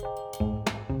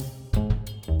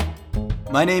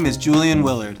My name is Julian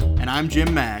Willard. And I'm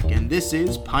Jim Mack, and this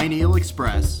is Pineal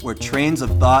Express, where trains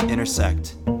of thought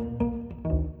intersect.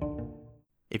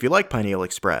 If you like Pineal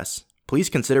Express, please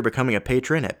consider becoming a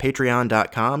patron at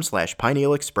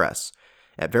patreon.com/pinealexpress.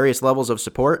 At various levels of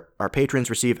support, our patrons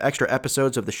receive extra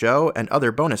episodes of the show and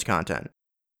other bonus content.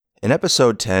 In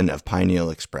episode 10 of Pineal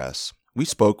Express, we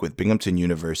spoke with Binghamton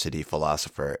University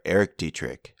philosopher Eric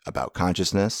Dietrich about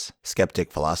consciousness,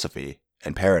 skeptic philosophy,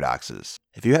 and paradoxes.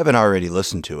 If you haven't already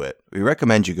listened to it, we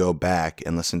recommend you go back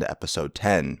and listen to episode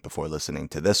 10 before listening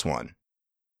to this one.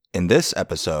 In this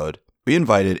episode, we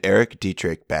invited Eric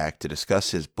Dietrich back to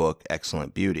discuss his book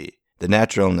Excellent Beauty, The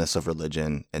Naturalness of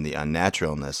Religion and the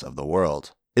Unnaturalness of the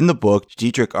World. In the book,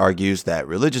 Dietrich argues that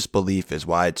religious belief is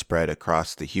widespread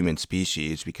across the human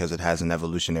species because it has an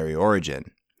evolutionary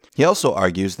origin. He also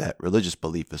argues that religious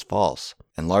belief is false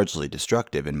and largely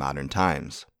destructive in modern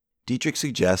times. Dietrich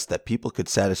suggests that people could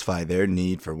satisfy their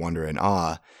need for wonder and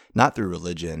awe, not through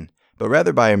religion, but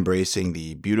rather by embracing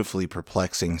the beautifully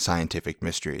perplexing scientific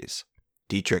mysteries.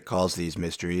 Dietrich calls these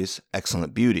mysteries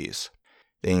excellent beauties.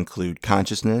 They include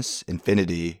consciousness,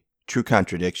 infinity, true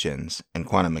contradictions, and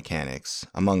quantum mechanics,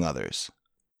 among others.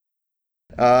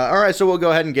 All right, so we'll go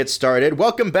ahead and get started.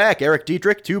 Welcome back, Eric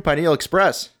Dietrich, to Pineal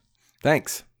Express.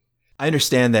 Thanks. I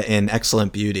understand that in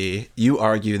Excellent Beauty, you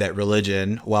argue that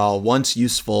religion, while once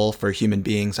useful for human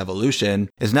beings' evolution,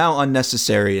 is now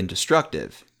unnecessary and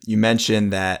destructive. You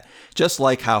mentioned that just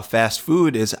like how fast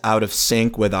food is out of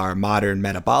sync with our modern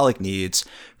metabolic needs,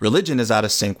 religion is out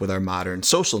of sync with our modern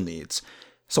social needs.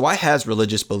 So why has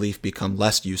religious belief become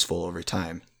less useful over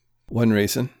time? One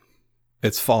reason,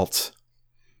 it's false.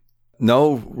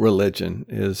 No religion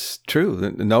is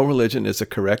true. No religion is a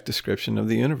correct description of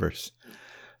the universe.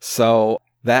 So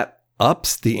that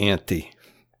ups the ante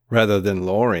rather than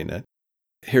lowering it.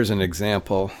 Here's an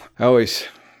example. I always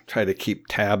try to keep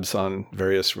tabs on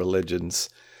various religions,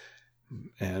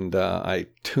 and I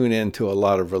tune into a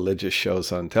lot of religious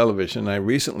shows on television. I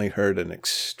recently heard an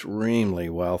extremely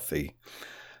wealthy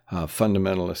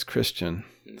fundamentalist Christian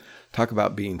talk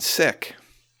about being sick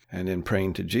and in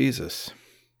praying to Jesus.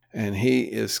 And he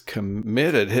is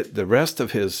committed, the rest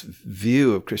of his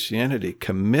view of Christianity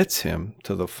commits him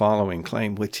to the following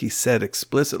claim, which he said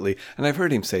explicitly, and I've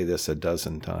heard him say this a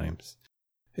dozen times.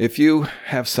 If you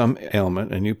have some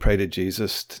ailment and you pray to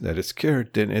Jesus that it's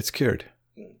cured, then it's cured.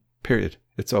 Period.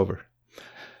 It's over.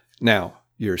 Now,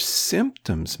 your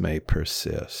symptoms may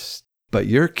persist, but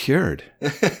you're cured.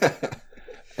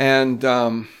 And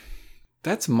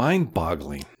that's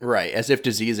mind-boggling. Right, as if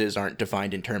diseases aren't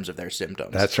defined in terms of their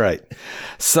symptoms. That's right.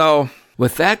 So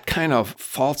with that kind of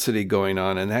falsity going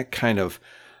on and that kind of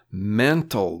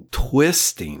mental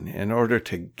twisting in order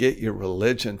to get your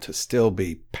religion to still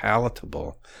be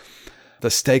palatable, the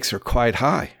stakes are quite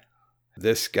high.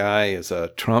 This guy is a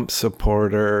Trump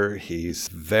supporter. He's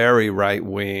very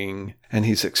right-wing, and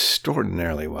he's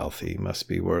extraordinarily wealthy. He must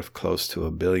be worth close to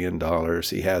 $1 billion.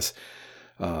 He has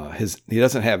he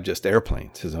doesn't have just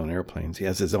his own airplanes. He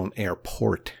has his own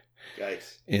airport.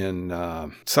 Nice. In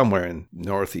somewhere in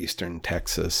northeastern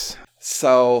Texas.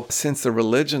 So since the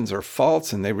religions are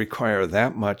false and they require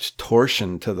that much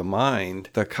torsion to the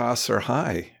mind, the costs are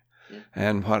high.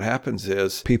 And what happens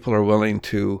is people are willing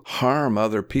to harm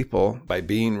other people by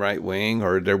being right-wing,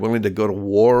 or they're willing to go to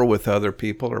war with other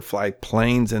people or fly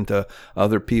planes into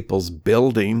other people's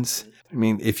buildings. I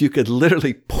mean, if you could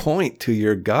literally point to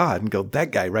your God and go,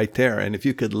 that guy right there, and if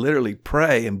you could literally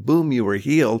pray and boom, you were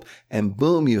healed, and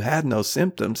boom, you had no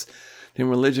symptoms, then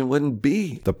religion wouldn't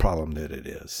be the problem that it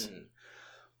is.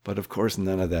 But of course,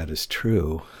 none of that is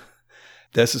true.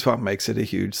 This is what makes it a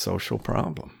huge social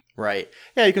problem. Right.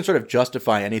 Yeah, you can sort of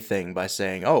justify anything by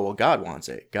saying, oh, well, God wants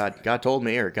it. God told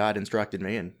me, or God instructed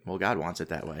me, and, well, God wants it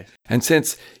that way. And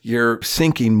since you're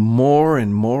sinking more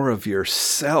and more of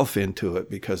yourself into it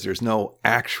because there's no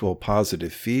actual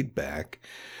positive feedback,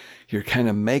 you're kind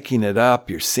of making it up.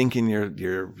 You're sinking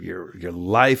your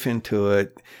life into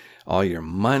it, all your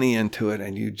money into it,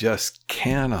 and you just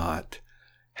cannot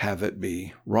have it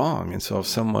be wrong. And so if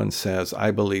someone says, I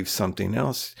believe something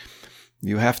else,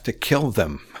 you have to kill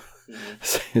them,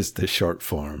 is the short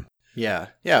form. Yeah,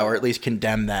 or at least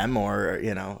condemn them, or,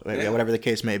 whatever the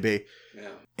case may be. Yeah.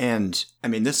 And, I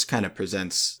mean, this kind of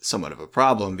presents somewhat of a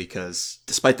problem because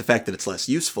despite the fact that it's less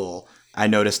useful, I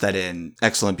noticed that in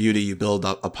Excellent Beauty, you build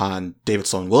up upon David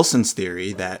Sloan Wilson's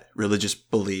theory that religious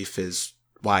belief is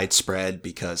widespread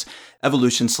because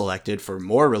evolution selected for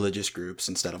more religious groups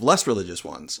instead of less religious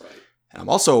ones. Right. And I'm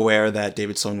also aware that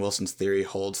David Sloan Wilson's theory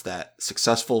holds that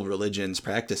successful religions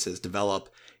practices develop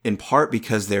in part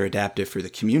because they're adaptive for the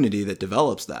community that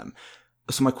develops them.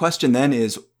 So my question then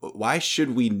is, why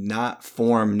should we not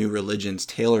form new religions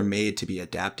tailor-made to be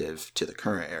adaptive to the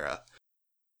current era?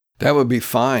 That would be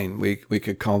fine. We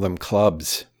could call them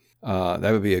clubs.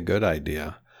 That would be a good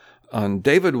idea. On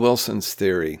David Wilson's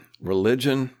theory,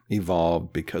 religion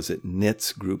evolved because it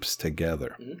knits groups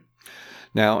together. Mm-hmm.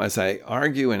 Now, as I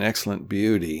argue in Excellent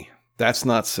Beauty, that's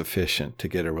not sufficient to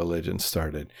get a religion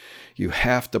started. You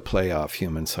have to play off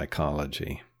human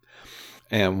psychology.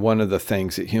 And one of the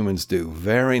things that humans do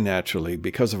very naturally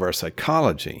because of our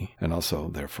psychology, and also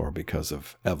therefore because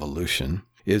of evolution,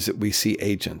 is that we see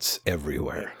agents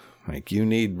everywhere. Like you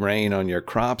need rain on your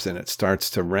crops and it starts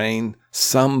to rain.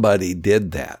 Somebody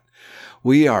did that.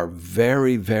 We are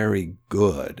very, very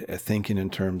good at thinking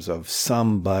in terms of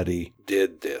somebody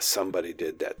did this, somebody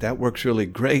did that. That works really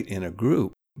great in a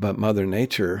group, but Mother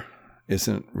Nature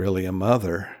isn't really a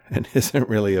mother and isn't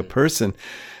really a person.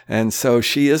 And so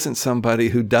she isn't somebody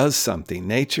who does something.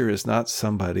 Nature is not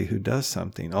somebody who does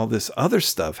something. All this other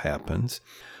stuff happens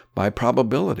by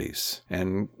probabilities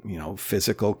and,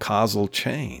 physical causal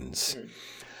chains.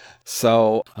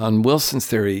 So on Wilson's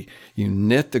theory, you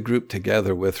knit the group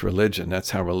together with religion. That's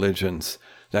how religions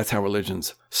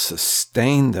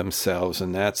sustain themselves,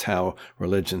 and that's how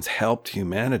religions helped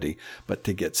humanity. But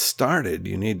to get started,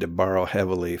 you need to borrow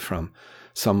heavily from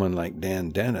someone like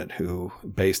Dan Dennett, who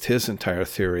based his entire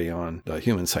theory on the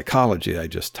human psychology I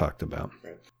just talked about.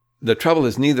 Right. The trouble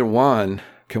is neither one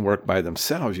can work by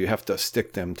themselves. You have to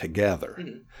stick them together.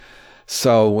 Mm-hmm.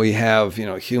 So we have,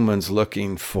 humans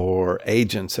looking for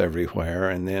agents everywhere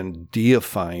and then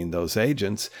deifying those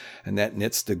agents, and that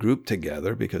knits the group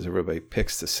together because everybody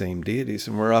picks the same deities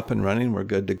and we're up and running, we're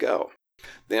good to go.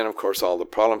 Then, of course, all the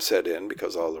problems set in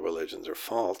because all the religions are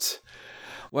false.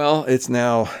 Well, it's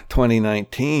now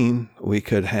 2019. We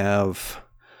could have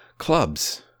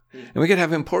clubs, and we could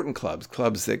have important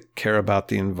clubs that care about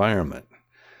the environment,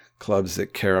 clubs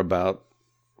that care about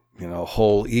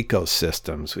whole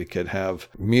ecosystems. We could have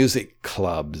music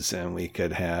clubs and we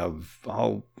could have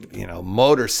all,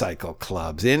 motorcycle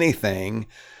clubs, anything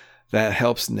that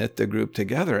helps knit the group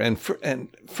together. And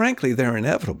frankly, they're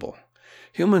inevitable.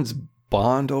 Humans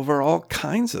bond over all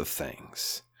kinds of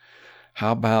things.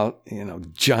 How about,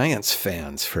 Giants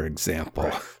fans, for example,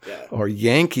 right. Yeah. Or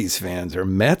Yankees fans or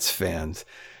Mets fans?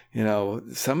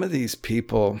 Some of these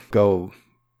people go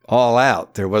all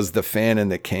out. There was the fan in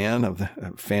the can of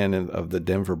the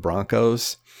Denver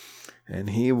Broncos, and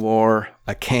he wore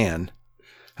a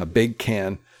big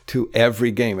can to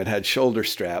every game. It had shoulder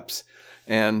straps,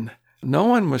 and no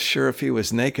one was sure if he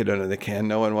was naked under the can.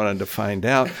 No one wanted to find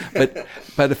out.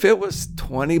 But if it was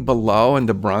 20 below and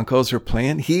the Broncos were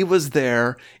playing, he was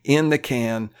there in the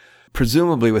can,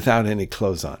 presumably without any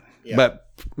clothes on. Yeah. But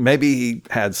maybe he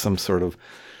had some sort of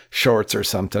shorts or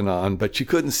something on, but you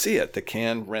couldn't see it. The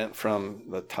can went from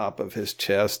the top of his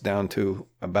chest down to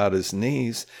about his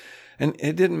knees. And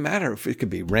it didn't matter if it could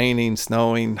be raining,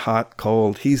 snowing, hot,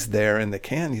 cold. He's there in the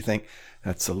can. You think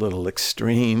that's a little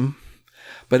extreme,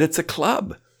 but it's a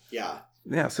club. Yeah.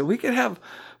 Yeah. So we could have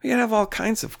all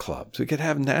kinds of clubs. We could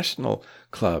have national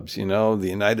clubs, the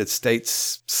United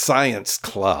States Science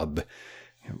Club.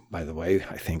 By the way,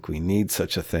 I think we need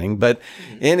such a thing. But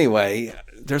anyway,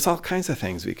 there's all kinds of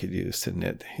things we could use to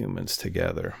knit humans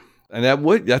together. And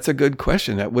that's a good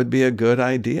question. That would be a good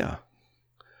idea.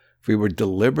 If we were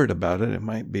deliberate about it, it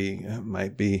might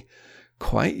be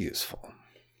quite useful.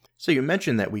 So you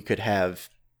mentioned that we could have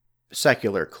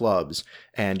secular clubs,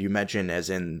 and you mentioned, as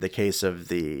in the case of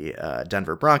the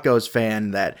Denver Broncos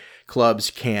fan, that clubs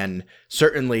can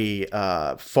certainly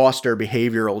foster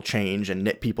behavioral change and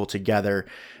knit people together.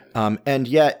 And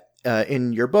yet,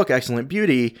 in your book, Excellent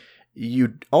Beauty,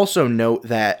 you also note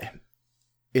that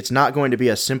it's not going to be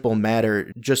a simple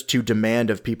matter just to demand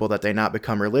of people that they not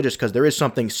become religious, because there is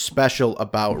something special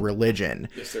about religion.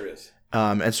 Yes, there is.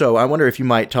 And so I wonder if you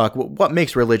might talk, what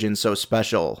makes religion so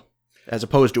special as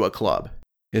opposed to a club?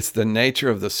 It's the nature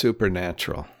of the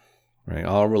supernatural, right?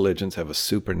 All religions have a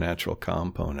supernatural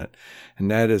component, and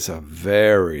that is a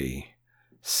very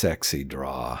sexy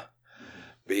draw.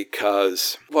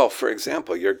 Because, for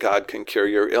example, your God can cure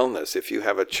your illness. If you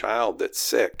have a child that's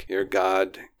sick, your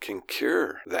God can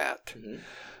cure that.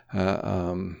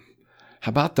 Mm-hmm. How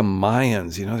about the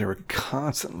Mayans? They were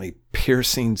constantly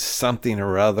piercing something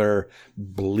or other,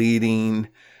 bleeding,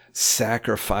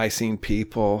 sacrificing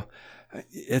people.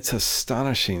 It's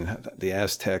astonishing, the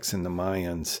Aztecs and the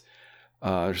Mayans.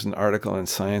 There's an article in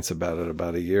Science about it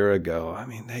about a year ago. I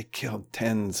mean, they killed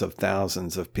tens of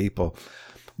thousands of people,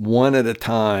 one at a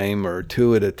time or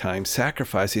two at a time,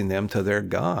 sacrificing them to their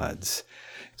gods.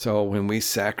 So when we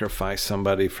sacrifice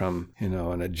somebody from,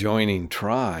 an adjoining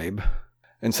tribe,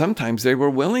 And sometimes they were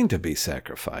willing to be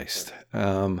sacrificed.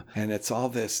 And it's all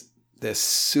this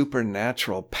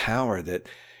supernatural power that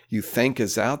you think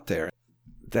is out there.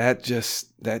 That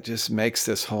just makes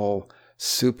this whole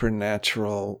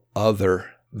supernatural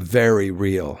other very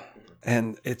real.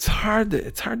 And it's hard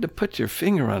to put your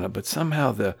finger on it, but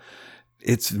somehow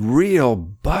it's real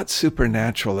but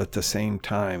supernatural at the same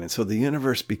time. And so the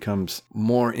universe becomes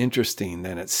more interesting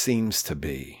than it seems to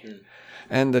be.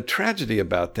 And the tragedy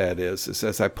about that is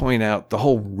as I point out, the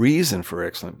whole reason for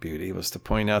Excellent Beauty was to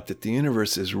point out that the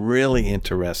universe is really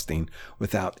interesting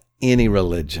without any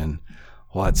religion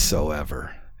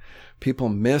whatsoever. People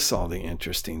miss all the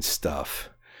interesting stuff.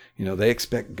 They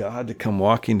expect God to come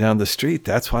walking down the street.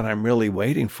 That's what I'm really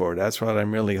waiting for. That's what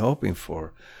I'm really hoping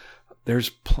for. There's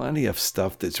plenty of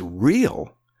stuff that's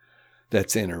real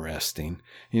that's interesting.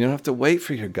 You don't have to wait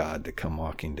for your God to come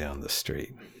walking down the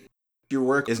street. Your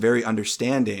work is very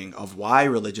understanding of why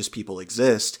religious people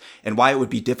exist and why it would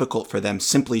be difficult for them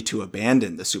simply to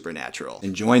abandon the supernatural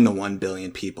and join the 1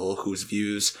 billion people whose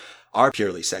views are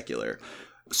purely secular.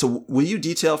 So will you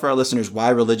detail for our listeners why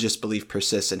religious belief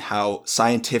persists and how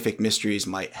scientific mysteries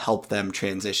might help them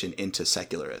transition into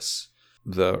secularists?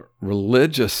 The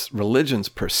religions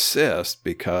persist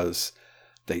because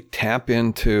they tap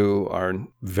into our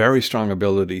very strong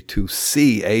ability to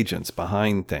see agents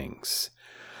behind things.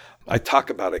 I talk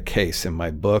about a case in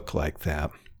my book like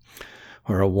that,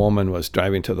 where a woman was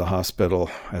driving to the hospital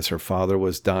as her father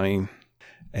was dying,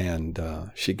 and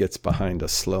she gets behind a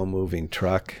slow-moving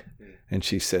truck, and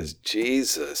she says,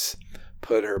 Jesus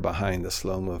put her behind the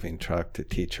slow-moving truck to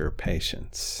teach her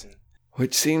patience,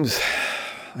 which seems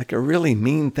like a really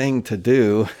mean thing to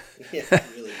do. Yeah,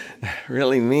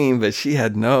 really mean, but she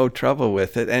had no trouble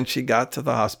with it, and she got to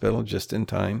the hospital just in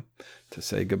time to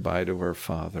say goodbye to her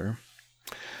father.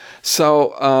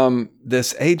 So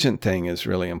this agent thing is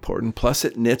really important. Plus,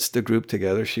 it knits the group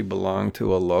together. She belonged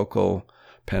to a local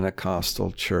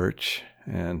Pentecostal church,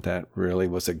 and that really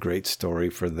was a great story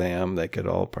for them. They could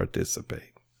all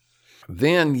participate.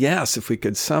 Then, yes, if we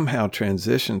could somehow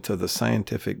transition to the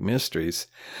scientific mysteries.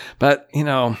 But,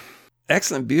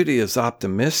 Excellent Beauty is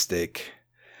optimistic.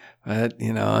 But,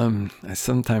 I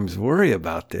sometimes worry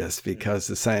about this because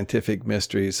the scientific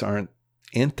mysteries aren't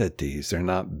entities, they're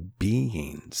not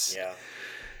beings. Yeah.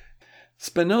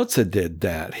 Spinoza did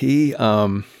that.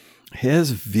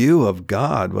 His view of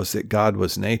God was that God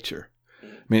was nature. I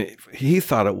mean, he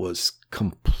thought it was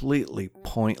completely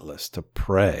pointless to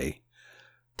pray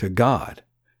to God.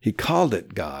 He called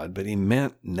it God, but he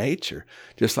meant nature,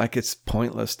 just like it's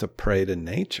pointless to pray to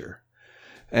nature.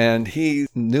 And he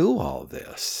knew all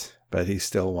this, but he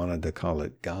still wanted to call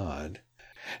it God.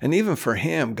 And even for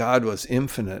him, God was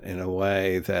infinite in a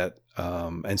way that,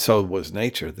 and so was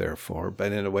nature, therefore,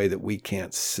 but in a way that we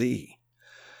can't see.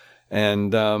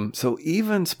 And so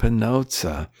even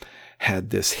Spinoza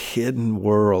had this hidden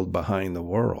world behind the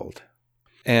world.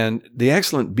 And the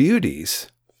Excellent Beauties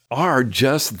are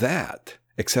just that,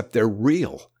 except they're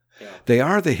real. Yeah. They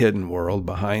are the hidden world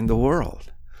behind the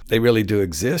world. They really do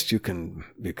exist. You can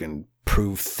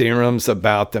prove theorems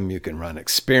about them. You can run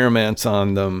experiments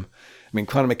on them. I mean,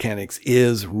 quantum mechanics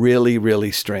is really,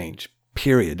 really strange,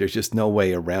 period. There's just no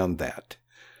way around that.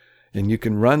 And you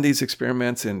can run these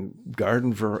experiments in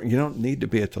Garden Variety. You don't need to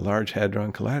be at the Large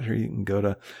Hadron Collider. You can go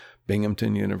to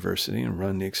Binghamton University and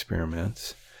run the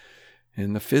experiments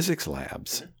in the physics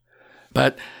labs.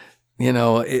 But,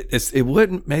 it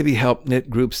wouldn't maybe help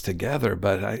knit groups together,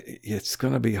 but it's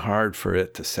going to be hard for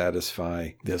it to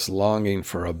satisfy this longing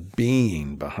for a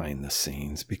being behind the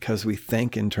scenes because we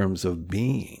think in terms of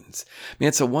beings. I mean,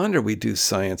 it's a wonder we do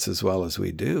science as well as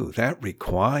we do. That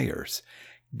requires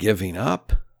giving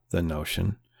up the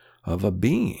notion of a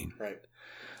being. Right.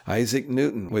 Isaac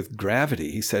Newton with gravity,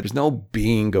 he said, there's no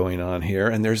being going on here.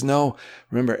 And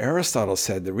remember, Aristotle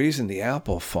said the reason the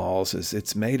apple falls is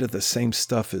it's made of the same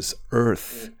stuff as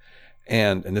earth.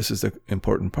 And this is the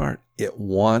important part, it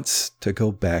wants to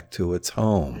go back to its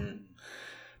home.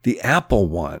 The apple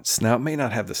wants. Now, it may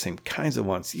not have the same kinds of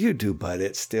wants you do, but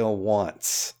it still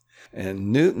wants.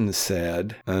 And Newton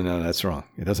said, oh, no, that's wrong.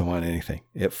 It doesn't want anything.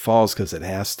 It falls because it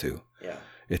has to. Yeah.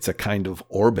 It's a kind of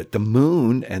orbit. The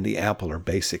moon and the apple are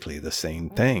basically the same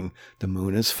thing. The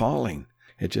moon is falling.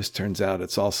 It just turns out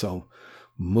it's also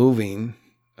moving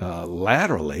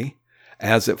laterally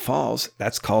as it falls.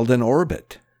 That's called an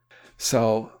orbit.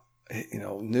 So,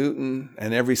 Newton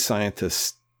and every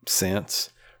scientist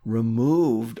since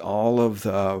removed all of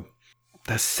the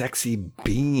the sexy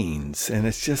beings. And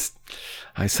it's just,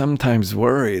 I sometimes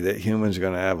worry that humans are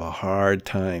going to have a hard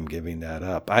time giving that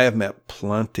up. I have met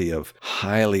plenty of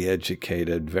highly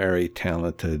educated, very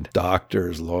talented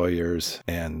doctors, lawyers,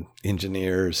 and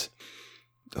engineers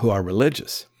who are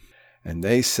religious. And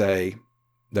they say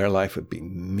their life would be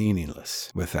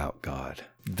meaningless without God,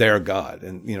 their God.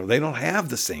 And, they don't have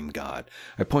the same God.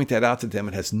 I point that out to them.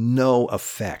 It has no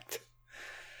effect.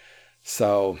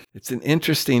 So it's an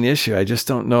interesting issue. I just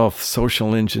don't know if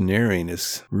social engineering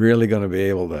is really going to be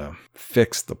able to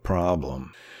fix the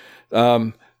problem.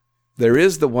 There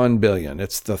is the 1 billion.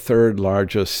 It's the third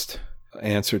largest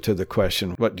answer to the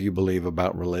question, what do you believe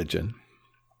about religion?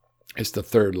 It's the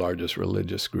third largest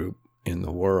religious group in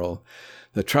the world.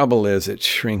 The trouble is it's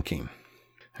shrinking.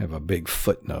 I have a big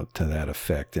footnote to that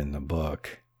effect in the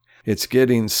book. It's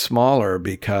getting smaller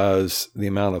because the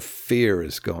amount of fear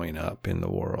is going up in the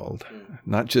world.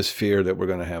 Not just fear that we're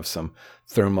going to have some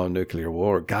thermonuclear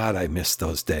war. God, I miss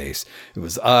those days. It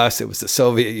was us. It was the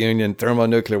Soviet Union.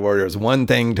 Thermonuclear war. There was one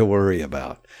thing to worry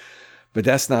about. But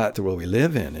that's not the world we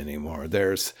live in anymore.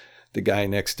 There's the guy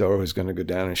next door who's going to go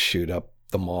down and shoot up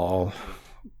the mall.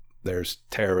 There's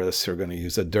terrorists who are going to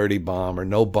use a dirty bomb or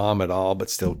no bomb at all,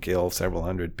 but still kill several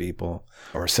hundred people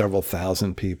or several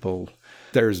thousand people.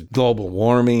 There's global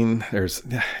warming.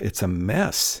 It's a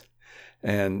mess.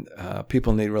 And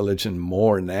people need religion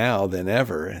more now than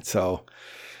ever. And so,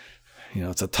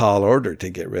 it's a tall order to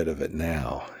get rid of it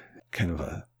now. Kind of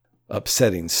a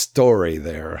upsetting story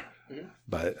there.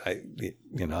 But I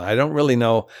don't really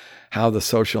know how the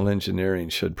social engineering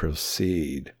should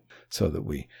proceed so that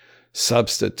we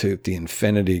substitute the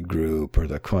infinity group or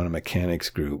the quantum mechanics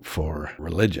group for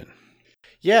religion.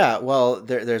 Yeah, well,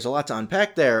 there's a lot to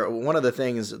unpack there. One of the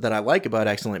things that I like about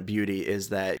Excellent Beauty is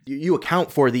that you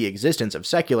account for the existence of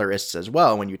secularists as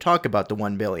well when you talk about the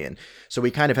 1 billion. So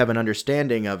we kind of have an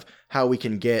understanding of how we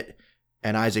can get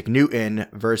an Isaac Newton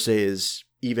versus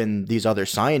even these other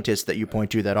scientists that you point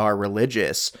to that are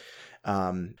religious.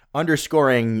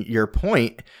 Underscoring your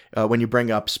point when you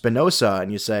bring up Spinoza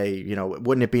and you say,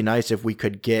 wouldn't it be nice if we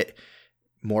could get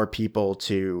more people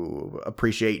to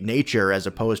appreciate nature as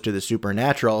opposed to the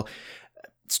supernatural?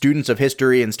 Students of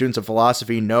history and students of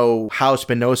philosophy know how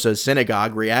Spinoza's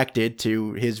synagogue reacted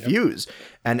to his views.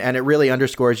 And it really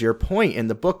underscores your point in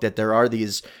the book that there are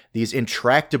these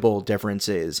intractable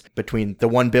differences between the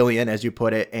 1 billion, as you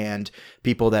put it, and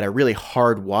people that are really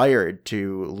hardwired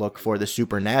to look for the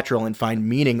supernatural and find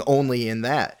meaning only in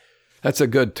that. That's a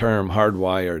good term,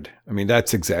 hardwired. I mean,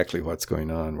 that's exactly what's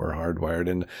going on. We're hardwired.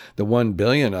 And the 1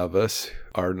 billion of us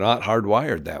are not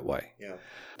hardwired that way. Yeah.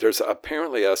 There's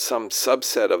apparently some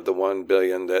subset of the 1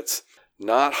 billion that's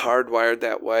not hardwired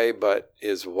that way, but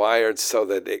is wired so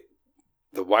that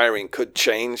the wiring could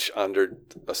change under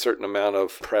a certain amount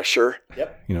of pressure.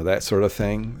 Yep. That sort of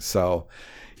thing. So,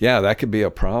 yeah, that could be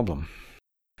a problem.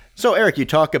 So, Eric, you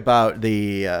talk about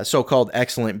the so-called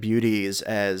excellent beauties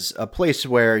as a place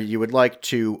where you would like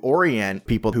to orient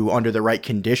people who, under the right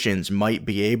conditions, might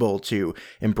be able to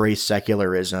embrace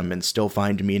secularism and still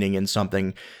find meaning in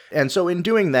something. And so in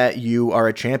doing that, you are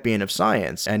a champion of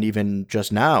science. And even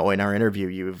just now in our interview,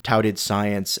 you've touted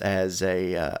science as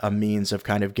a means of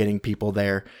kind of getting people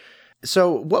there. So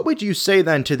what would you say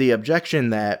then to the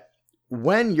objection that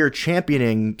when you're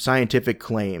championing scientific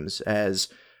claims as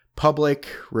public,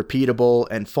 repeatable,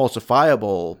 and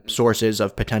falsifiable sources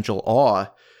of potential awe,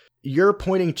 you're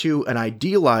pointing to an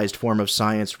idealized form of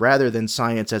science rather than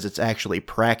science as it's actually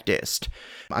practiced?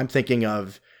 I'm thinking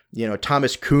of,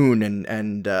 Thomas Kuhn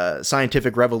and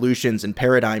scientific revolutions and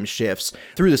paradigm shifts.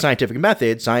 Through the scientific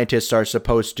method, scientists are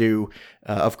supposed to,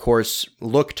 of course,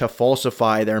 look to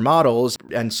falsify their models,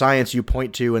 and science you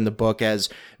point to in the book as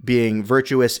being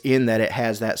virtuous in that it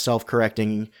has that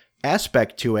self-correcting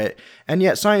aspect to it. And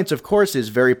yet science, of course, is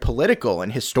very political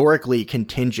and historically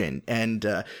contingent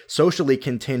and socially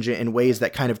contingent in ways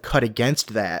that kind of cut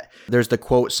against that. There's the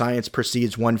quote, "Science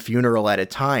proceeds one funeral at a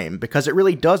time," because it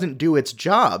really doesn't do its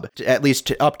job, at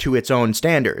least up to its own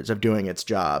standards of doing its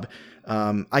job.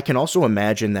 I can also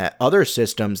imagine that other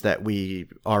systems that we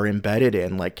are embedded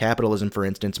in, like capitalism, for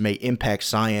instance, may impact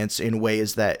science in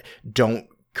ways that don't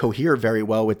cohere very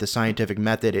well with the scientific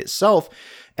method itself.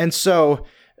 And so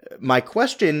my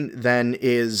question then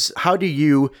is, how do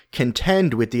you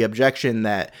contend with the objection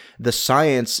that the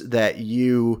science that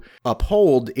you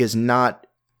uphold is not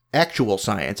actual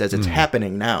science as it's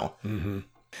happening now? Mm-hmm.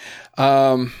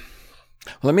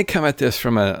 Let me come at this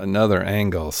from another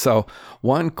angle. So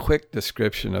one quick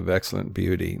description of Excellent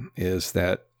Beauty is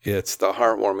that it's the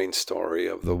heartwarming story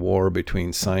of the war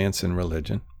between science and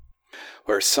religion,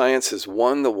 where science has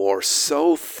won the war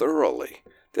so thoroughly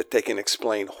that they can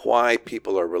explain why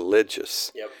people are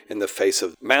religious in the face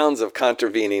of mounds of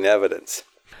contravening evidence.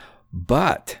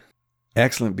 But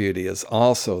Excellent Beauty is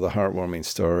also the heartwarming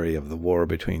story of the war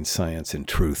between science and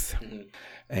truth. Mm-hmm.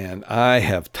 And I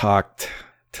have talked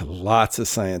to lots of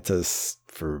scientists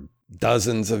for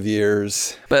dozens of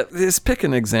years. But just pick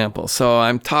an example. So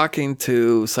I'm talking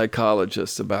to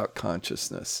psychologists about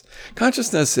consciousness.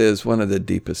 Consciousness is one of the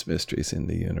deepest mysteries in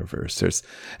the universe.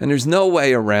 There's no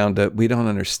way around it. We don't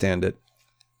understand it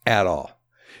at all.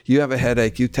 You have a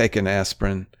headache, you take an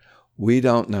aspirin. We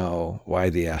don't know why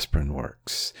the aspirin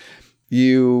works.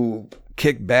 You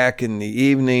kick back in the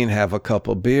evening, have a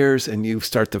couple beers, and you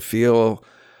start to feel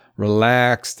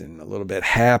relaxed and a little bit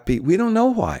happy. We don't know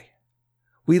why.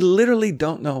 We literally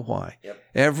don't know why. Yep.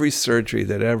 Every surgery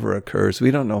that ever occurs,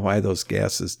 we don't know why those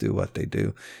gases do what they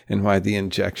do and why the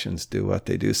injections do what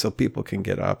they do so people can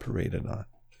get operated on.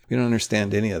 We don't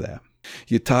understand any of that.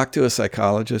 You talk to a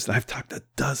psychologist, I've talked to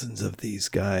dozens of these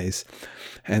guys,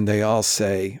 and they all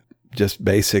say just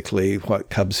basically what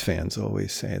Cubs fans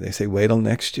always say. They say, wait till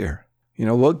next year.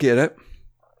 We'll get it.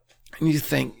 And you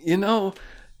think,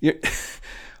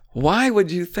 why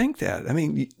would you think that? I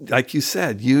mean, like you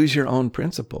said, use your own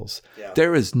principles. Yeah.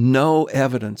 There is no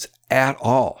evidence at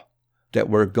all that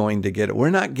we're going to get it. We're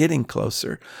not getting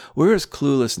closer. We're as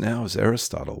clueless now as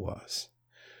Aristotle was.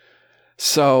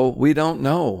 So we don't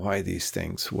know why these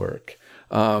things work.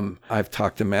 I've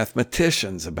talked to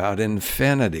mathematicians about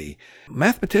infinity.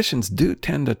 Mathematicians do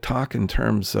tend to talk in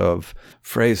terms of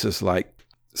phrases like,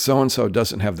 so-and-so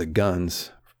doesn't have the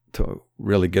guns to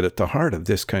really get at the heart of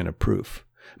this kind of proof.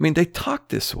 I mean, they talk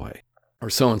this way. Or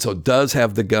so-and-so does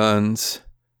have the guns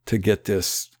to get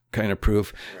this kind of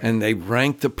proof. Right. And they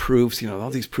rank the proofs. All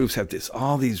these proofs have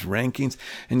all these rankings.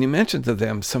 And you mentioned to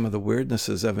them some of the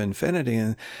weirdnesses of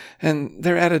infinity. And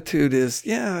their attitude is,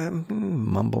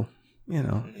 mumble.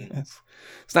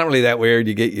 It's not really that weird.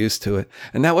 You get used to it.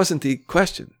 And that wasn't the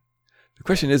question. The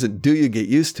question isn't, do you get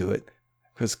used to it?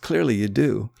 Because clearly you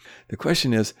do. The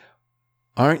question is,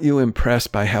 aren't you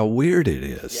impressed by how weird it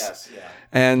is? Yes, yeah.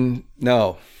 And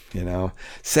no,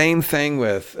 same thing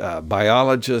with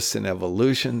biologists and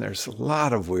evolution. There's a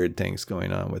lot of weird things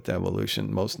going on with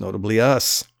evolution, most notably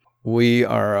us. We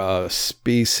are a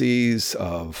species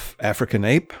of African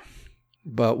ape,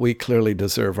 but we clearly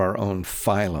deserve our own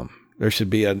phylum. There should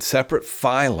be a separate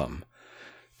phylum.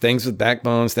 Things with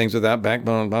backbones, things without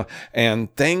backbone,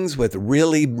 and things with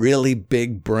really, really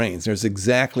big brains. There's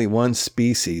exactly one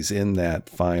species in that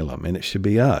phylum, and it should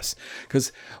be us.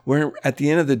 Because we're, at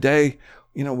the end of the day,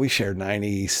 we share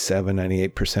 97,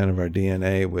 98% of our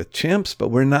DNA with chimps, but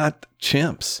we're not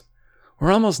chimps.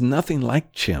 We're almost nothing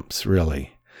like chimps,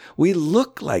 really. We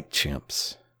look like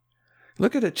chimps.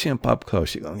 Look at a chimp up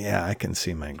close. You go, yeah, I can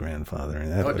see my grandfather.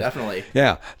 Definitely.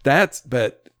 Yeah,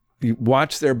 but you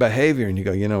watch their behavior and you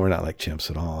go, we're not like chimps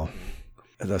at all.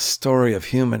 The story of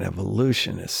human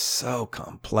evolution is so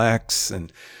complex.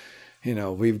 And,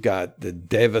 we've got the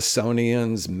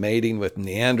Devisonians mating with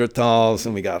Neanderthals,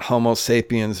 and we got Homo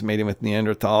sapiens mating with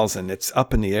Neanderthals. And it's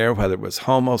up in the air whether it was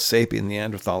Homo sapien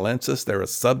neanderthalensis, they're a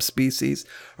subspecies,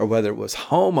 or whether it was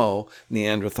Homo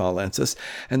neanderthalensis.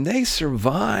 And they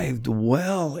survived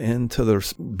well into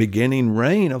the beginning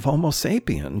reign of Homo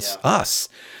sapiens, us.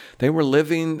 They were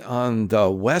living on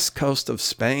the west coast of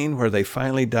Spain where they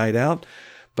finally died out.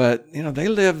 But, they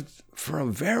lived for a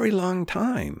very long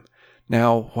time.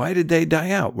 Now, why did they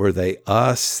die out? Were they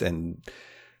us and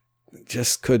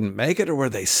just couldn't make it? Or were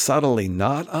they subtly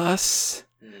not us?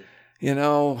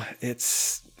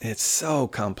 It's so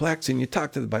complex. And you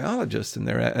talk to the biologists and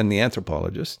the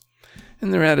anthropologists,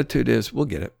 and their attitude is, we'll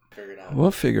get it.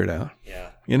 We'll figure it out. Yeah.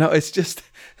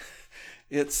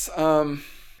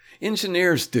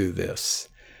 Engineers do this.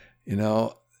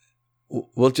 We'll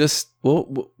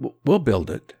build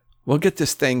it. We'll get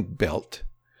this thing built.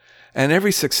 And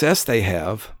every success they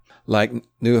have, like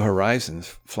New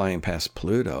Horizons flying past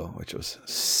Pluto, which was a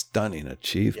stunning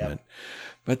achievement. Yep.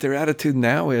 But their attitude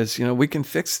now is, we can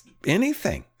fix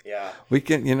anything. Yeah. We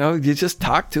can, you just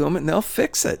talk to them and they'll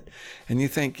fix it. And you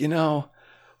think,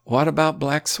 what about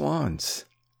black swans?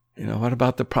 What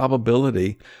about the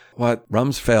probability? What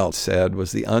Rumsfeld said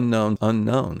was the unknown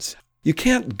unknowns. You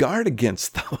can't guard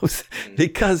against those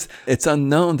because it's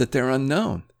unknown that they're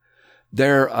unknown.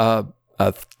 They're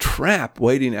a trap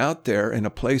waiting out there in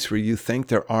a place where you think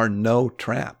there are no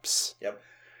traps. Yep.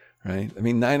 Right? I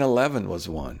mean, 9/11 was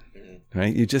one. Mm-hmm.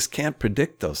 Right? You just can't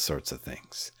predict those sorts of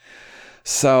things.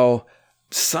 So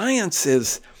science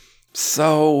is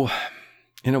so,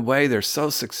 in a way, they're so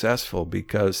successful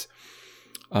because,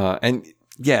 and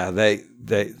yeah,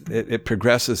 it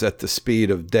progresses at the speed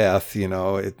of death. You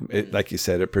know, it like you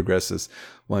said, it progresses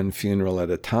one funeral at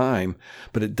a time,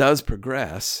 but it does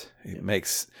progress. It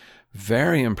makes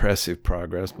very impressive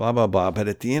progress, blah, blah, blah. But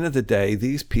at the end of the day,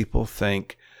 these people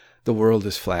think the world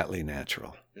is flatly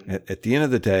natural. At the end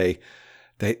of the day,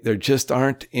 there just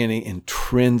aren't any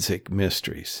intrinsic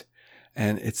mysteries.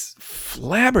 And it's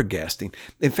flabbergasting.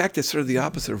 In fact, it's sort of the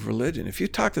opposite of religion. If you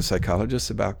talk to psychologists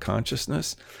about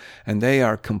consciousness and they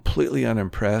are completely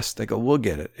unimpressed, they go, we'll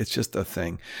get it. It's just a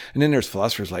thing. And then there's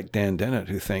philosophers like Dan Dennett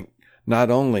who think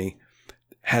not only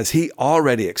has he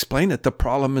already explained it, the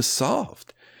problem is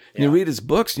solved. Yeah. You read his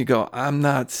books and you go, I'm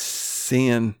not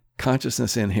seeing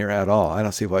consciousness in here at all. I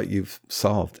don't see what you've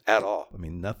solved at all. I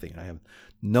mean, nothing. I have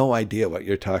no idea what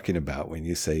you're talking about when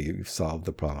you say you've solved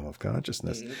the problem of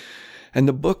consciousness. Mm-hmm. And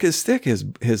the book is thick.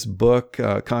 His book,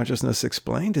 Consciousness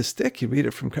Explained, is thick. You read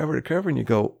it from cover to cover and you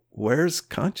go, where's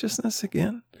consciousness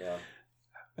again? Yeah.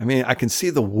 I mean, I can see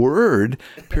the word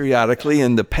periodically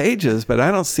in the pages, but I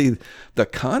don't see the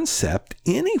concept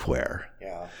anywhere.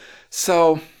 Yeah.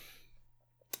 So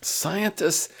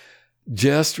scientists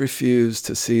just refuse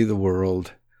to see the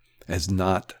world as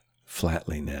not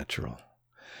flatly natural.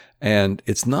 And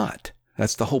it's not.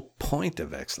 That's the whole point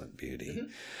of Excellent Beauty.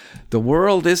 Mm-hmm. The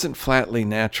world isn't flatly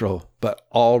natural, but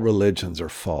all religions are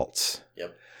false.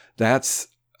 Yep. That's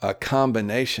a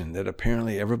combination that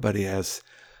apparently everybody has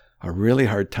a really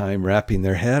hard time wrapping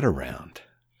their head around.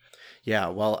 Yeah,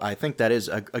 well, I think that is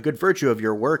a good virtue of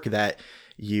your work, that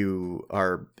you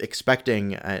are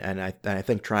expecting and I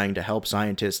think trying to help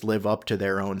scientists live up to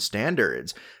their own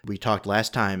standards. We talked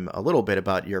last time a little bit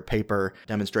about your paper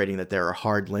demonstrating that there are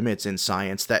hard limits in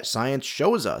science that science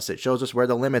shows us. It shows us where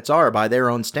the limits are by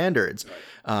their own standards.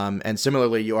 Right. And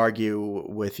similarly, you argue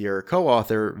with your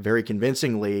co-author very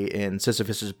convincingly in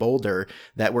Sisyphus's Boulder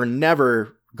that we're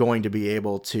never going to be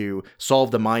able to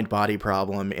solve the mind-body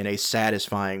problem in a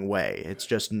satisfying way. It's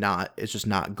just not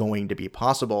going to be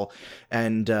possible.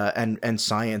 And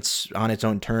science on its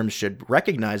own terms should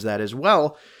recognize that as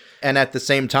well. And at the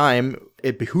same time,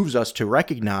 it behooves us to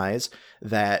recognize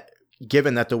that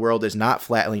given that the world is not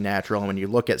flatly natural, and when you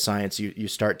look at science, you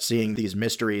start seeing these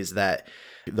mysteries that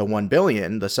the 1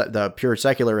 billion, the pure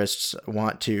secularists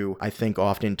want to, I think,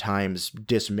 oftentimes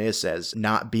dismiss as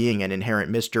not being an inherent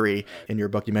mystery. In your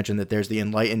book, you mentioned that there's the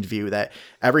enlightened view that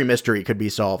every mystery could be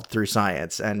solved through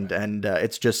science, and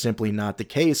it's just simply not the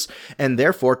case, and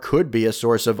therefore could be a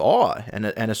source of awe and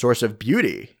a source of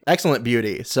beauty, excellent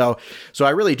beauty. So I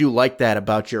really do like that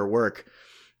about your work.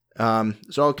 So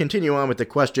I'll continue on with the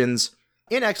questions.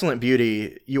 In Excellent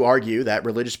Beauty, you argue that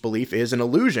religious belief is an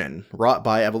illusion wrought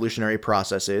by evolutionary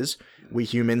processes. We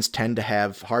humans tend to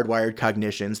have hardwired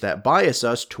cognitions that bias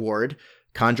us toward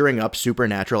conjuring up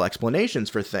supernatural explanations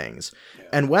for things. Yeah.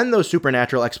 And when those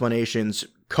supernatural explanations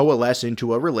coalesce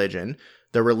into a religion,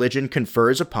 the religion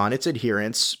confers upon its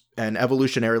adherents an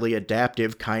evolutionarily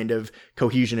adaptive kind of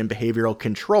cohesion and behavioral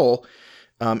control.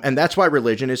 And that's why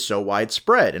religion is so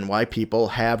widespread and why people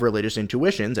have religious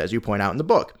intuitions, as you point out in the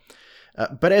book.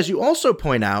 But as you also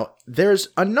point out, there's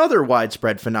another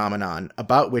widespread phenomenon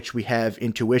about which we have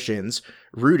intuitions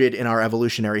rooted in our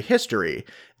evolutionary history,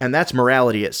 and that's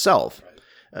morality itself.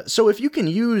 So if you can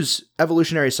use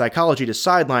evolutionary psychology to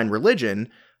sideline religion,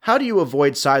 how do you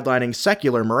avoid sidelining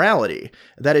secular morality?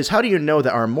 That is, how do you know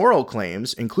that our moral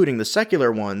claims, including the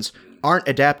secular ones, aren't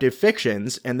adaptive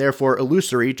fictions and therefore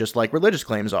illusory, just like religious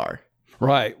claims are?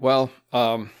 Right. Well,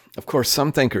 of course,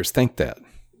 some thinkers think that.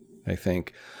 They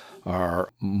think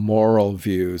our moral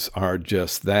views are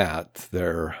just that.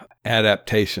 They're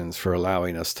adaptations for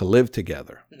allowing us to live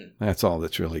together. That's all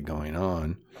that's really going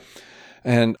on.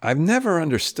 And I've never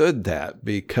understood that,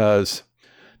 because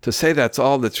to say that's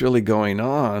all that's really going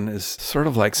on is sort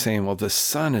of like saying, well, the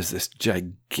sun is this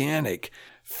gigantic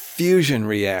fusion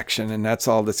reaction and that's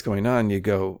all that's going on. You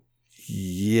go,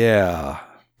 yeah,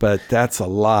 but that's a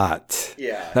lot.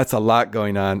 Yeah. That's a lot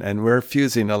going on. And we're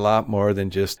fusing a lot more than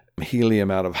just helium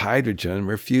out of hydrogen.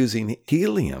 We're fusing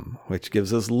helium, which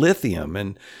gives us lithium.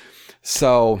 And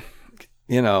so,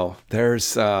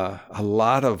 there's a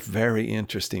lot of very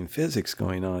interesting physics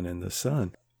going on in the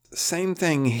sun. Same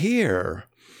thing here.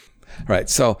 Right.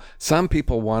 So some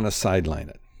people want to sideline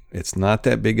it. It's not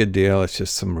that big a deal. It's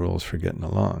just some rules for getting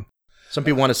along. Some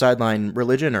people want to sideline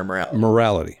religion or morality?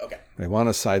 Morality. Okay. They want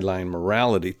to sideline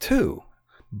morality too,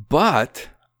 but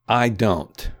I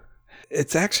don't.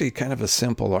 It's actually kind of a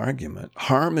simple argument.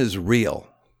 Harm is real,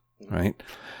 right?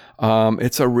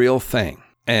 It's a real thing,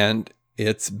 and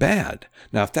it's bad.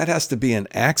 Now, if that has to be an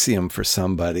axiom for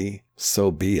somebody,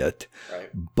 so be it. Right.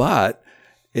 But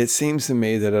it seems to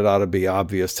me that it ought to be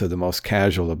obvious to the most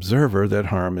casual observer that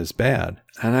harm is bad.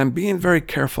 And I'm being very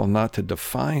careful not to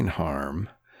define harm.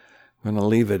 I'm going to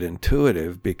leave it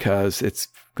intuitive because it's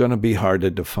going to be hard to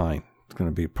define. It's going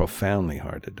to be profoundly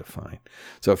hard to define.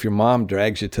 So if your mom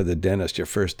drags you to the dentist, your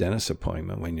first dentist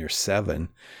appointment when you're 7,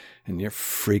 and you're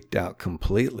freaked out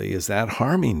completely, is that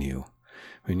harming you?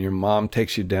 When your mom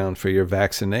takes you down for your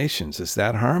vaccinations, is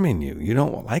that harming you? You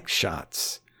don't like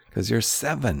shots because you're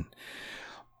 7.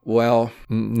 Well,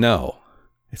 no,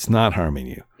 it's not harming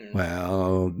you.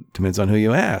 Well, depends on who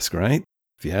you ask, right?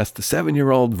 If you ask the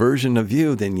 7-year-old version of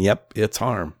you, then yep, it's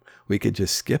harm. We could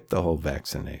just skip the whole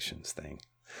vaccinations thing,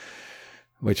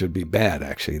 which would be bad,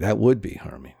 actually. That would be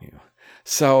harming you.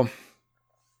 So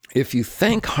if you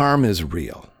think harm is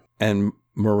real, and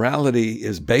morality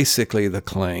is basically the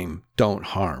claim, don't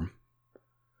harm,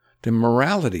 then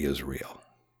morality is real.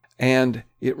 And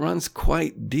it runs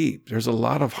quite deep. There's a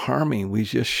lot of harming we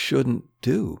just shouldn't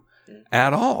do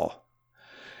at all.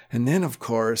 And then, of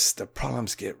course, the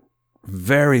problems get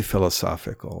very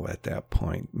philosophical at that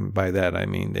point. And by that, I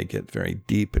mean they get very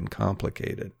deep and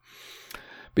complicated.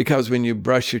 Because when you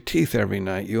brush your teeth every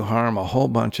night, you harm a whole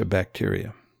bunch of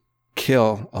bacteria.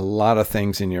 Kill a lot of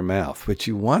things in your mouth, which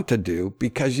you want to do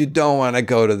because you don't want to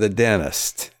go to the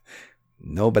dentist.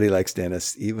 Nobody likes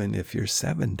dentists, even if you're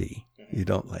 70. You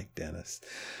don't like dentists.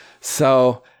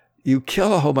 So you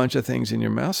kill a whole bunch of things in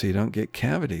your mouth so you don't get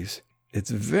cavities.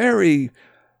 It's very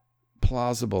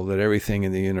plausible that everything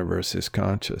in the universe is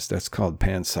conscious. That's called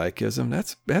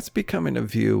panpsychism. That's becoming a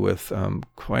view with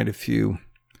quite a few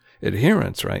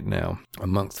adherents right now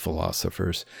amongst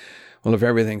philosophers. Well, if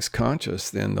everything's conscious,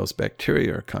 then those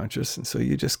bacteria are conscious. And so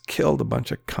you just killed a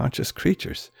bunch of conscious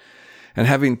creatures. And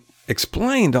having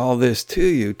explained all this to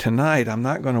you tonight, I'm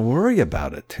not going to worry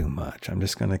about it too much. I'm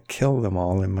just going to kill them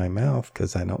all in my mouth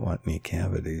because I don't want any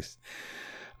cavities.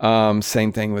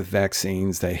 Same thing with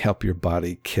vaccines. They help your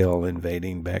body kill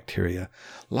invading bacteria.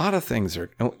 A lot of things are,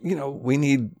 we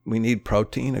need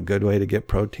protein. A good way to get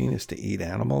protein is to eat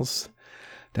animals.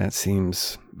 That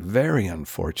seems very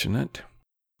unfortunate,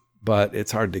 but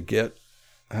it's hard to get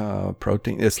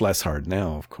protein. It's less hard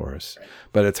now, of course,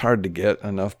 but it's hard to get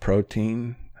enough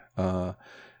protein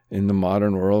in the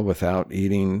modern world without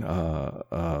eating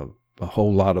a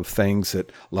whole lot of things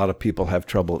that a lot of people have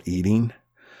trouble eating.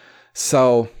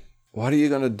 So what are you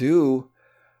going to do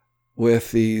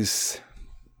with these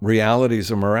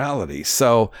realities of morality?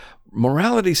 So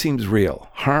morality seems real.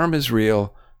 Harm is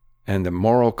real. And the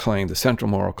moral claim, the central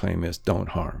moral claim is don't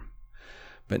harm.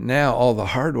 But now all the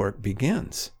hard work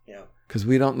begins. Yeah. Because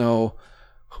we don't know,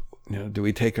 do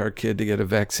we take our kid to get a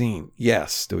vaccine?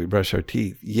 Yes. Do we brush our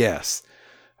teeth? Yes.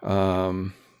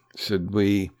 Should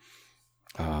we,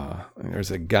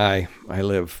 there's a guy, I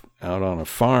live out on a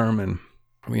farm, and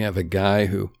we have a guy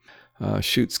who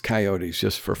shoots coyotes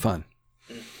just for fun.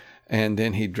 And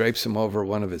then he drapes them over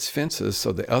one of his fences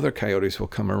so the other coyotes will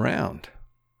come around.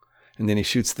 And then he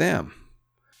shoots them.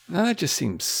 Now that just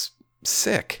seems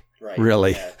sick, right.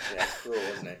 Really. Yeah, that's cruel,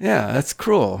 isn't it? Yeah, that's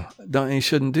cruel. You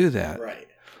shouldn't do that. Right.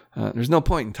 There's no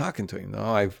point in talking to him,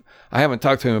 though. I haven't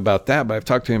talked to him about that, but I've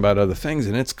talked to him about other things,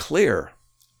 and it's clear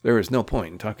there is no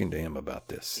point in talking to him about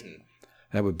this.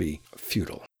 That would be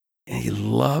futile. And he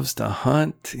loves to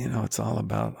hunt. It's all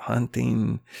about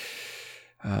hunting.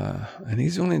 And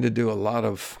he's willing to do a lot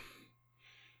of,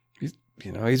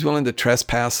 he's willing to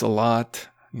trespass a lot.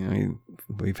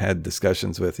 We've had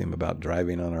discussions with him about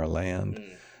driving on our land,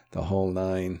 the whole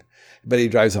nine. But he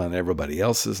drives on everybody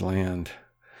else's land.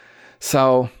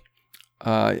 So,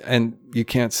 and you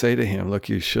can't say to him, look,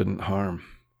 you shouldn't harm.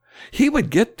 He would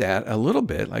get that a little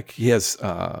bit. Like he has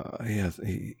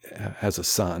a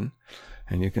son.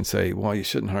 And you can say, well, you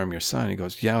shouldn't harm your son. He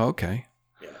goes, yeah, okay.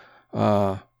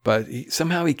 Yeah. But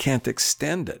somehow he can't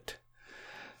extend it.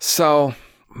 So,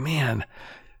 man,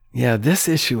 yeah, this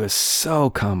issue is so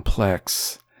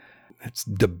complex. It's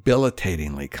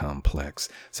debilitatingly complex.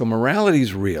 So morality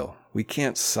is real. We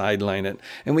can't sideline it,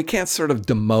 and we can't sort of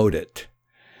demote it.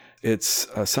 It's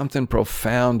something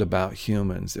profound about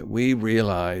humans that we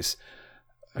realize,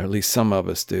 or at least some of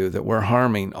us do, that we're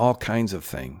harming all kinds of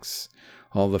things.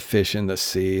 All the fish in the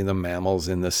sea, the mammals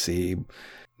in the sea,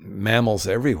 mammals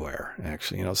everywhere,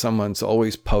 actually. Someone's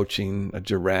always poaching a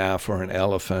giraffe or an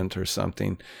elephant or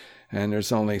something. And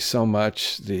there's only so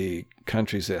much the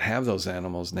countries that have those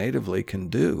animals natively can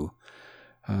do.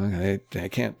 They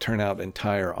can't turn out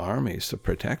entire armies to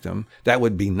protect them. That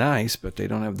would be nice, but they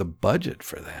don't have the budget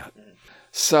for that.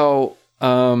 So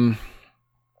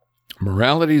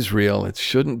morality is real. It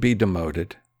shouldn't be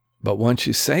demoted. But once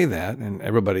you say that, and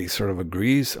everybody sort of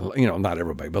agrees, not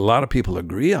everybody, but a lot of people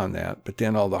agree on that, but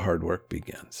then all the hard work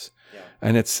begins. Yeah.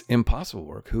 And it's impossible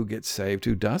work. Who gets saved,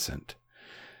 who doesn't?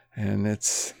 And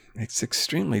it's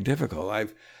extremely difficult.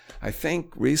 I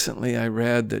think recently I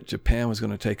read that Japan was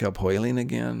going to take up whaling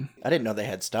again. I didn't know they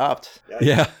had stopped.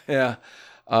 Yeah.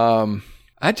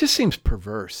 That just seems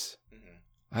perverse.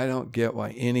 I don't get why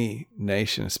any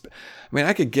nation is...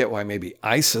 I could get why maybe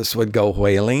ISIS would go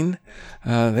whaling.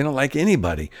 They don't like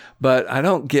anybody. But I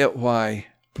don't get why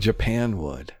Japan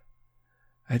would.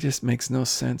 It just makes no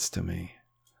sense to me.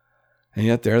 And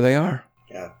yet there they are.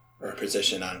 Yeah. Our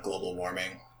position on global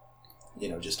warming.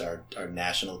 Just our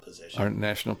national position. Our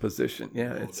national position.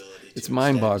 Yeah, it's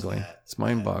mind-boggling. It's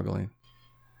mind-boggling.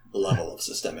 Level of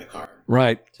systemic harm.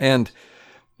 Right. And,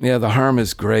 the harm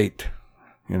is great.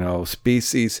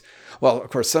 Species. Well, of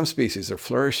course, some species are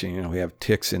flourishing. We have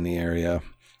ticks in the area,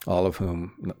 all of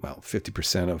whom,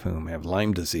 50% of whom have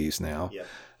Lyme disease now. Yep.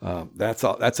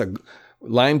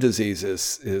 Lyme disease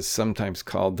is sometimes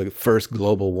called the first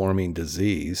global warming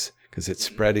disease because it's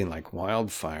spreading like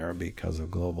wildfire because of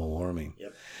global warming.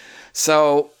 Yep.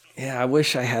 So, I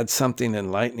wish I had something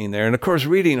enlightening there. And of course,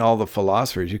 reading all the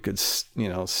philosophers, you could,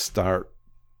 start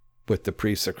with the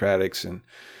pre-Socratics and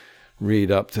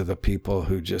read up to the people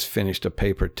who just finished a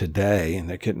paper today and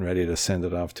they're getting ready to send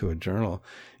it off to a journal.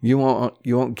 You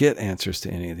won't get answers to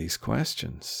any of these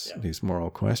questions, these moral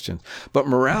questions. But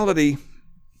morality,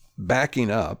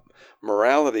 backing up,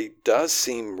 morality does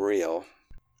seem real,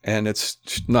 and it's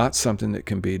not something that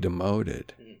can be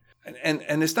demoted.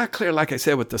 And it's not clear, like I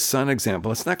said with the sun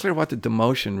example, it's not clear what the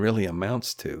demotion really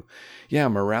amounts to. Yeah,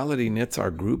 morality knits our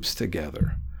groups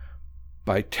together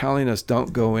by telling us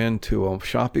don't go into a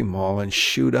shopping mall and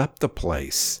shoot up the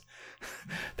place.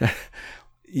 I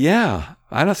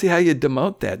don't see how you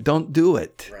demote that. Don't do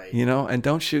it, right. And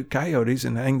don't shoot coyotes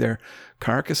and hang their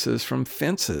carcasses from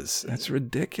fences. That's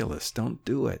ridiculous. Don't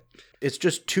do it. It's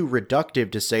just too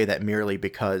reductive to say that merely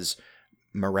because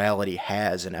morality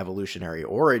has an evolutionary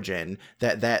origin,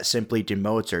 that simply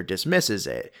demotes or dismisses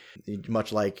it.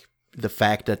 Much like the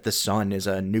fact that the sun is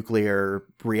a nuclear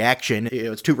reaction,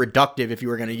 it's too reductive if you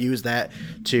were going to use that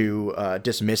to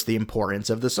dismiss the importance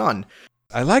of the sun.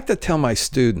 I like to tell my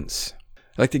students,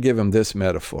 I like to give them this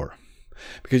metaphor,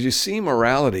 because you see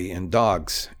morality in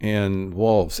dogs, in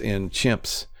wolves, in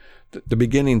chimps, the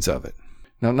beginnings of it.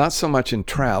 Now, not so much in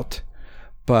trout,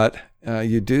 but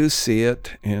you do see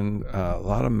it in a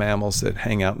lot of mammals that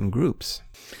hang out in groups.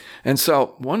 And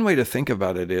so one way to think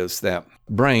about it is that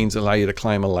brains allow you to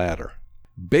climb a ladder.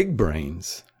 Big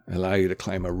brains allow you to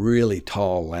climb a really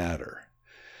tall ladder.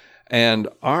 And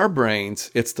our brains,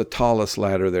 it's the tallest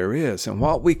ladder there is. And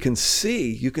what we can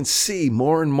see, you can see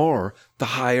more and more the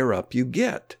higher up you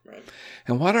get. Right.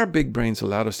 And what our big brains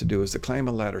allowed us to do is to climb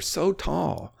a ladder so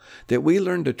tall that we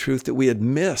learned a truth that we had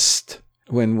missed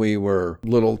when we were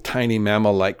little tiny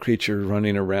mammal-like creatures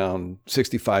running around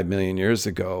 65 million years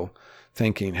ago,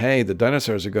 thinking, hey, the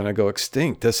dinosaurs are going to go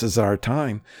extinct. This is our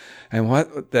time. And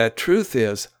what that truth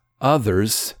is,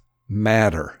 others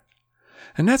matter.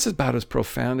 And that's about as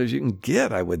profound as you can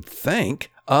get, I would think.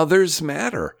 Others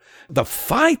matter. The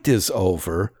fight is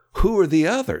over. Who are the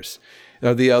others?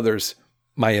 Are the others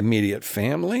my immediate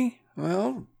family?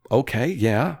 Well, okay,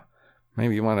 yeah.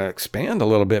 Maybe you want to expand a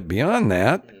little bit beyond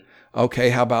that. Okay,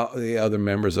 how about the other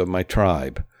members of my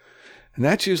tribe? And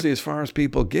that's usually as far as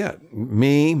people get.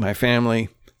 Me, my family,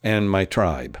 and my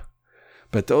tribe.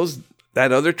 But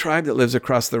that other tribe that lives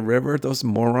across the river, those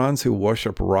morons who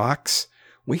worship rocks,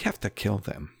 we have to kill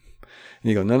them. And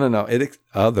you go, no,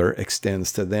 other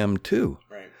extends to them too.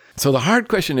 Right. So the hard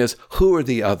question is, who are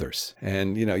the others?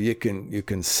 And you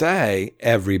can say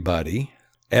everybody,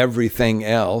 everything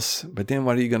else, but then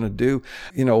what are you going to do?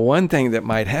 One thing that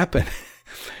might happen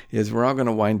is we're all going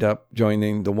to wind up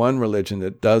joining the one religion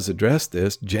that does address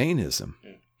this, Jainism.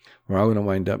 We're all going to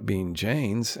wind up being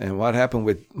Jains. And what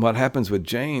happens with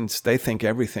Jains, they think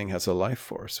everything has a life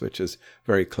force, which is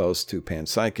very close to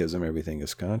panpsychism. Everything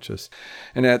is conscious.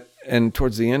 And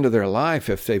towards the end of their life,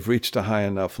 if they've reached a high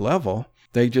enough level,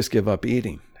 they just give up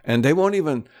eating. And they won't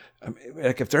even,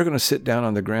 if they're going to sit down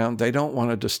on the ground, they don't want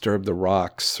to disturb the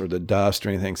rocks or the dust or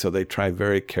anything. So they try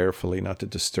very carefully not to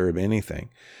disturb anything.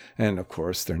 And of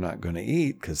course, they're not going to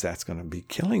eat because that's going to be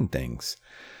killing things.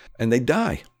 And they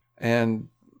die. And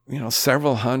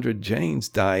several hundred Jains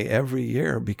die every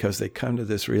year because they come to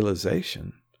this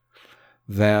realization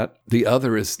that the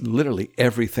other is literally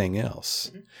everything else.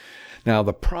 Mm-hmm. Now,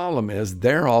 the problem is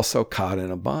they're also caught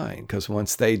in a bind because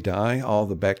once they die, all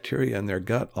the bacteria in their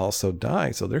gut also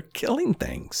die. So they're killing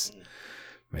things.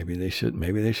 Maybe they should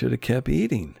have kept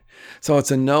eating. So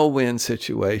it's a no-win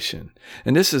situation.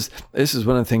 And this is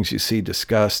one of the things you see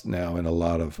discussed now in a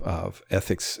lot of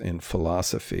ethics in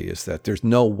philosophy, is that there's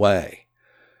no way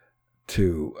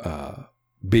to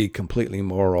be completely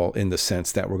moral in the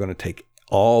sense that we're going to take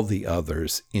all the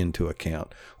others into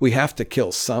account. We have to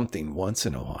kill something once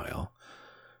in a while,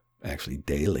 actually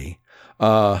daily.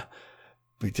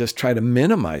 We just try to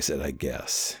minimize it, I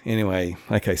guess. Anyway,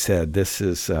 like I said, this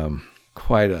is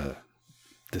quite a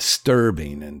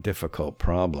disturbing and difficult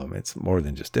problem. It's more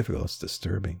than just difficult, it's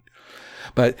disturbing.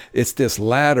 But it's this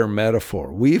ladder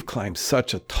metaphor. We've climbed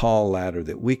such a tall ladder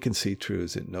that we can see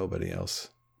truths that nobody else,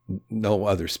 no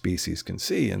other species can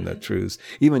see. And the truths,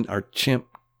 even our chimp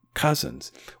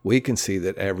cousins, we can see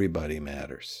that everybody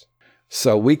matters.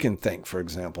 So we can think, for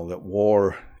example, that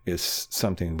war is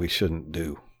something we shouldn't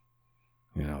do,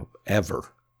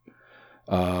 ever.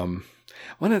 One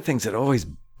of the things that always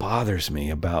bothers me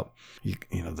about,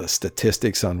 the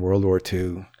statistics on World War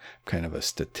II, kind of a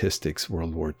statistics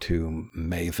World War II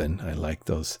maven. I like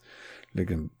those,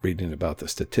 reading about the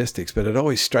statistics, but it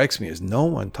always strikes me as no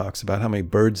one talks about how many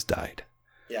birds died.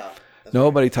 Yeah.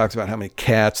 Nobody talks about how many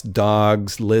cats,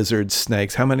 dogs, lizards,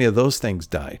 snakes, how many of those things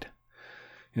died.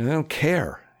 They don't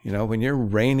care. When you're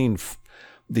raining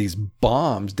these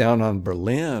bombs down on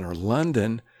Berlin or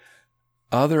London,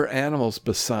 other animals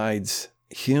besides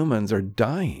humans are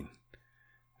dying.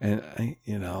 And,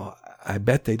 I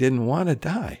bet they didn't want to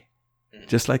die,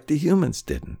 just like the humans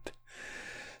didn't.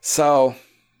 So,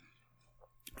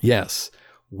 yes,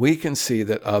 we can see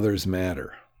that others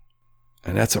matter.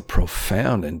 And that's a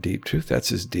profound and deep truth.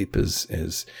 That's as deep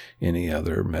as any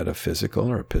other metaphysical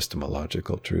or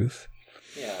epistemological truth.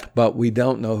 Yeah. But we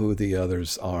don't know who the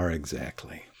others are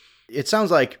exactly. It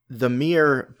sounds like the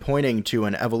mere pointing to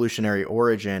an evolutionary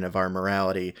origin of our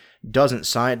morality doesn't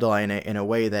sideline it in a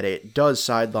way that it does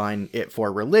sideline it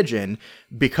for religion,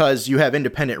 because you have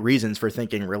independent reasons for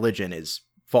thinking religion is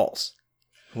false.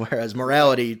 Whereas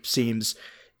morality seems,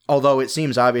 although it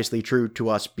seems obviously true to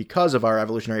us because of our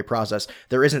evolutionary process,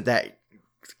 there isn't that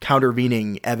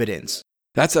countervening evidence.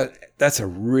 That's a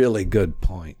really good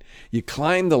point. You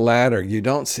climb the ladder, you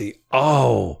don't see,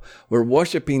 we're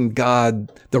worshiping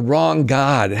God, the wrong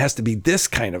God. It has to be this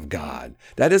kind of God.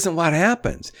 That isn't what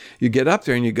happens. You get up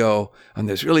there and you go on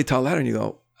this really tall ladder and you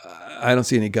go, I don't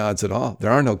see any gods at all.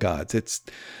 There are no gods. It's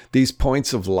these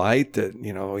points of light that,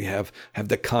 we have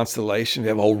the constellation, we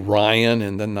have Orion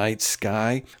in the night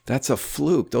sky. That's a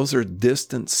fluke. Those are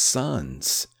distant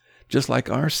suns, just like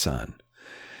our sun.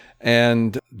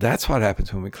 And that's what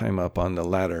happens when we climb up on the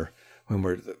ladder. When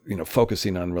we're,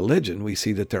 focusing on religion, we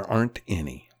see that there aren't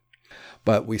any.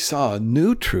 But we saw a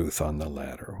new truth on the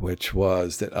ladder, which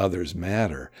was that others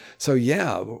matter. So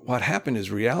what happened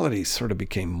is reality sort of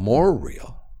became more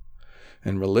real,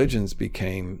 and religions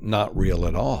became not real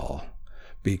at all.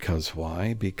 Because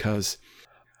why? Because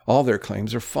all their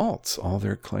claims are false. All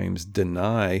their claims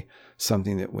deny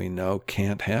something that we know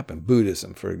can't happen.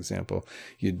 Buddhism, for example,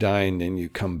 you die and then you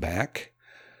come back.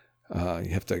 You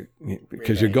have to,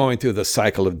 because you're going through the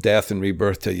cycle of death and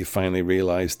rebirth till you finally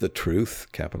realize the truth,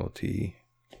 capital T,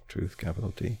 truth,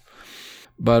 capital T.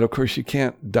 But of course, you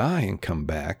can't die and come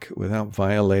back without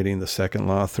violating the second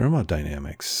law of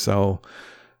thermodynamics. So,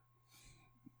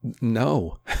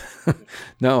 no.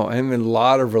 No, and a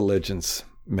lot of religions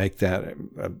make that,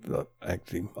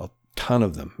 actually a ton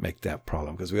of them make that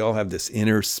problem, because we all have this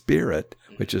inner spirit,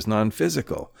 which is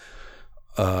non-physical.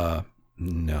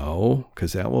 No,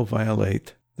 because that will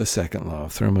violate the second law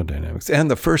of thermodynamics. And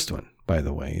the first one, by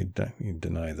the way. You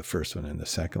deny the first one and the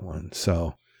second one.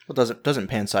 So, Well, doesn't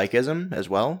panpsychism as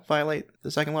well violate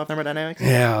the second law of thermodynamics?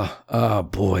 Yeah. Oh,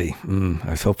 boy. I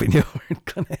was hoping you weren't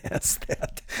going to ask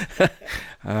that.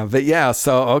 But yeah,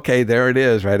 so, okay, there it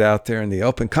is right out there in the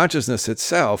open. Consciousness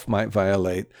itself might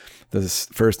violate the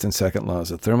first and second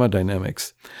laws of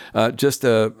thermodynamics. Just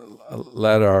to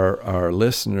let our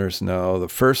listeners know, the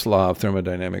first law of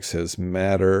thermodynamics says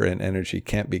matter and energy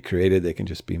can't be created. They can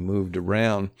just be moved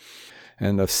around.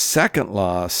 And the second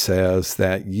law says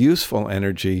that useful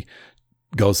energy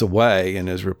goes away and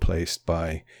is replaced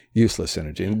by useless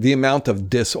energy. And the amount of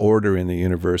disorder in the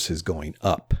universe is going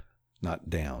up,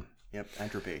 not down. Yep,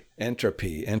 entropy.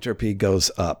 Entropy goes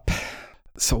up.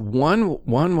 So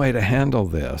one way to handle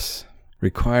this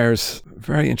requires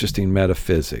very interesting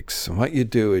metaphysics. And what you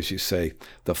do is you say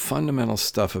the fundamental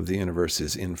stuff of the universe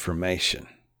is information,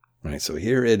 right? So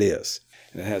here it is.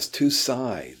 And it has two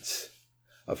sides.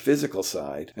 A physical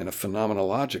side and a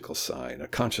phenomenological side, a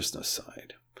consciousness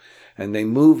side. And they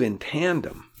move in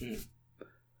tandem.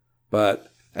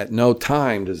 But At no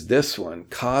time does this one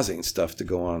causing stuff to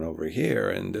go on over here,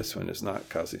 and this one is not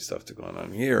causing stuff to go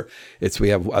on here. We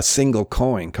have a single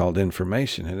coin called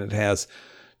information, and it has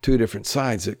two different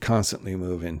sides that constantly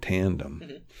move in tandem.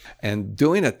 Mm-hmm. And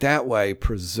doing it that way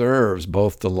preserves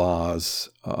both the laws,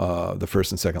 the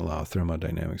first and second law of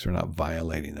thermodynamics. We're not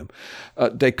violating them.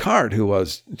 Descartes, who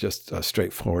was just a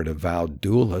straightforward avowed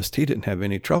dualist, he didn't have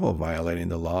any trouble violating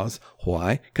the laws.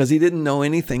 Why? Because he didn't know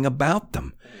anything about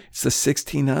them. It's the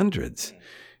 1600s.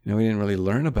 We didn't really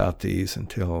learn about these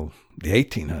until the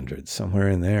 1800s, somewhere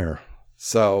in there.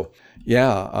 So,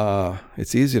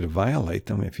 it's easy to violate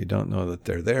them if you don't know that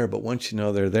they're there. But once you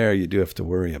know they're there, you do have to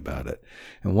worry about it.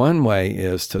 And one way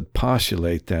is to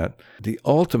postulate that the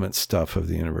ultimate stuff of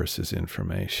the universe is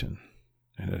information.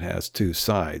 And it has two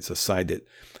sides, a side that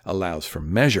allows for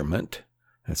measurement,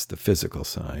 that's the physical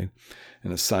side,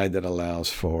 and a side that allows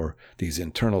for these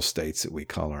internal states that we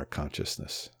call our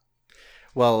consciousness.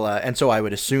 Well, and so I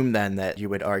would assume then that you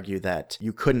would argue that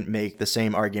you couldn't make the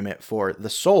same argument for the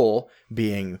soul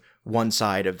being one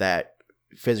side of that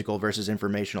physical versus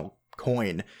informational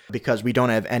coin, because we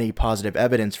don't have any positive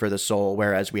evidence for the soul,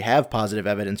 whereas we have positive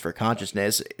evidence for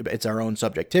consciousness. It's our own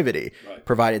subjectivity, right,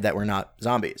 provided that we're not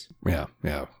zombies.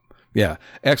 Yeah.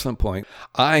 Excellent point.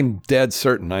 I'm dead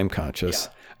certain I'm conscious,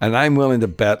 and I'm willing to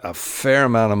bet a fair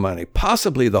amount of money,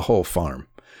 possibly the whole farm,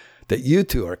 that you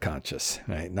two are conscious,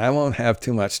 right? And I won't have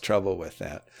too much trouble with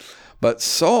that. But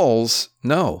souls,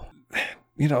 no.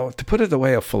 To put it the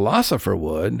way a philosopher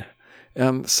would,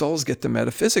 souls get the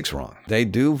metaphysics wrong. They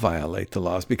do violate the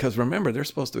laws because, remember, they're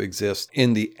supposed to exist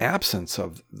in the absence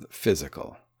of the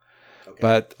physical. Okay.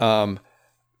 But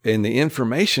in the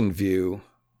information view,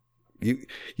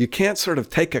 you can't sort of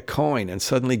take a coin and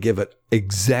suddenly give it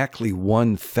exactly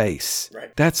one face.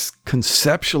 Right. That's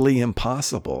conceptually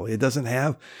impossible. It doesn't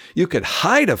have, you could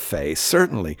hide a face,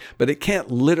 certainly, but it can't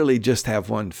literally just have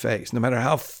one face. No matter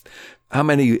how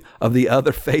many of the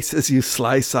other faces you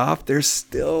slice off, there's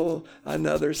still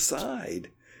another side,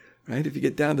 right? If you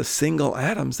get down to single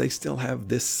atoms, they still have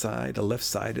this side, a left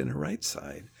side, and a right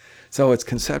side. So it's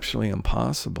conceptually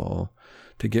impossible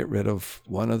to get rid of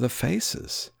one of the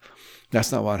faces.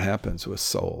 That's not what happens with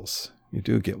souls. You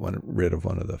do get rid of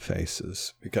one of the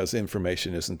faces because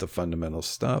information isn't the fundamental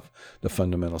stuff. The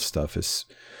fundamental stuff is,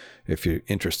 if you're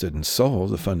interested in soul,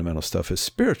 the fundamental stuff is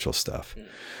spiritual stuff.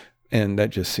 And that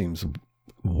just seems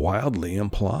wildly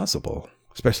implausible,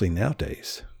 especially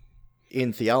nowadays.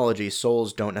 In theology,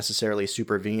 souls don't necessarily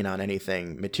supervene on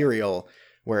anything material,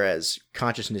 whereas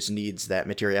consciousness needs that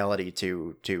materiality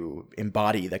to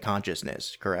embody the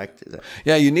consciousness, correct?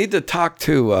 Yeah, you need to talk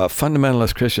to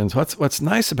fundamentalist Christians. What's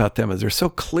nice about them is they're so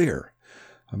clear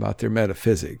about their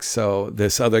metaphysics. So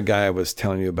this other guy I was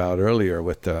telling you about earlier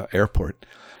with the airport,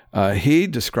 he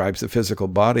describes the physical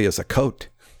body as a coat.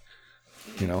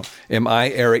 Am I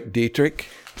Eric Dietrich?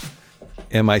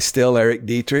 Am I still Eric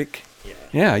Dietrich?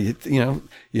 Yeah, you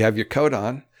have your coat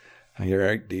on. You're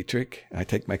Eric Dietrich. I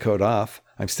take my coat off.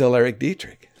 I'm still Eric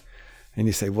Dietrich. And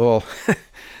you say, well,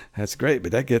 that's great,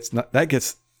 but that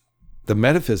gets the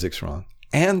metaphysics wrong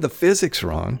and the physics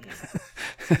wrong.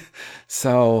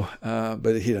 So,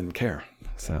 but he doesn't care.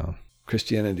 So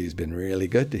Christianity's been really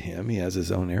good to him. He has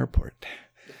his own airport.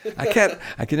 I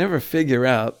can never figure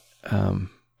out,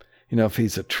 if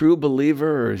he's a true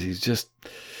believer or he just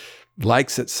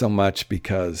likes it so much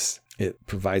because it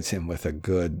provides him with a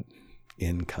good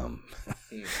income.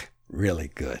 Really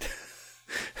good.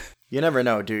 You never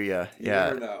know, do you? You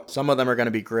never know. Some of them are going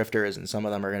to be grifters and some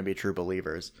of them are going to be true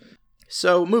believers.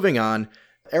 So moving on,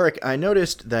 Eric, I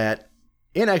noticed that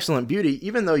in Excellent Beauty,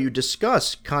 even though you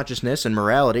discuss consciousness and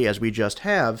morality as we just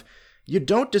have, you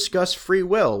don't discuss free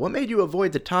will. What made you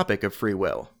avoid the topic of free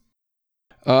will?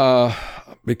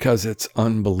 Because it's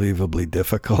unbelievably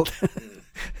difficult.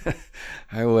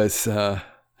 I was...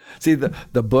 See,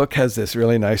 the book has this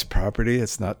really nice property.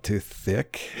 It's not too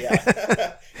thick.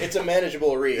 Yeah. It's a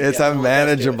manageable read. It's a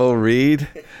manageable read.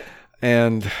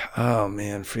 And, oh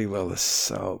man, free will is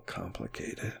so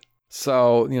complicated.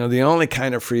 So, the only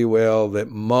kind of free will that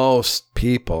most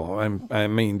people, I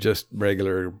mean just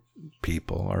regular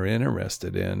people, are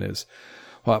interested in is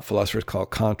what philosophers call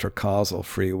contra-causal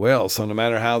free will. So no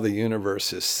matter how the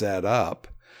universe is set up,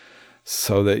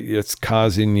 so that it's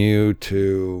causing you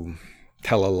to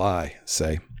tell a lie,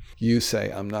 say. You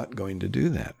say, I'm not going to do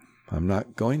that. I'm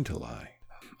not going to lie.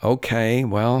 Okay,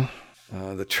 well,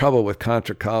 the trouble with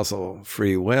contra-causal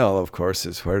free will, of course,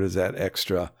 is where does that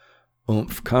extra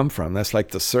oomph come from? That's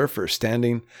like the surfer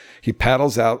standing. He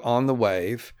paddles out on the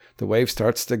wave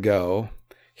starts to go.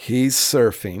 He's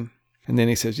surfing. And then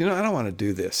he says, I don't want to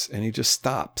do this. And he just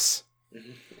stops.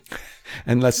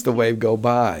 and lets the wave go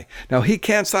by. Now, he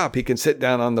can't stop. He can sit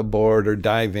down on the board or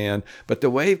dive in, but the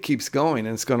wave keeps going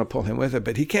and it's going to pull him with it.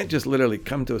 But he can't just literally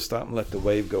come to a stop and let the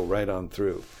wave go right on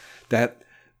through.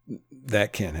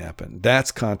 That can't happen.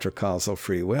 That's contra-causal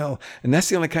free will, and that's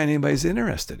the only kind anybody's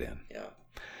interested in. Yeah.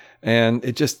 And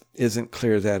it just isn't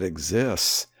clear that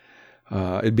exists.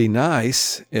 It'd be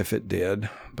nice if it did,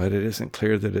 but it isn't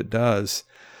clear that it does.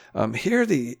 Here,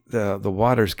 the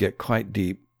waters get quite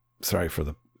deep. Sorry for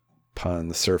the pun,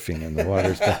 the surfing in the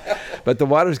waters, but the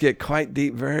waters get quite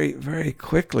deep very, very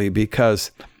quickly,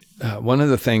 because one of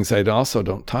the things I also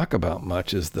don't talk about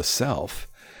much is the self.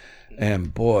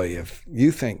 And boy, if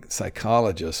you think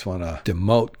psychologists want to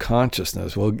demote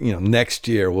consciousness, well, next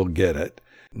year we'll get it.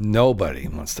 Nobody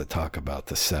wants to talk about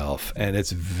the self. And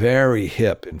it's very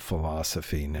hip in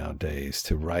philosophy nowadays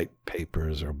to write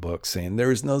papers or books saying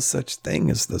there is no such thing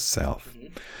as the self.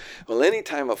 Well,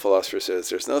 anytime a philosopher says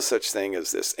there's no such thing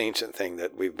as this ancient thing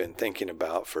that we've been thinking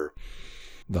about for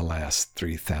the last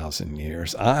 3,000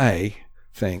 years, I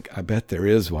think, I bet there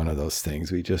is one of those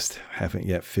things. We just haven't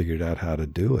yet figured out how to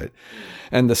do it.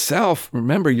 And the self,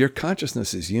 remember, your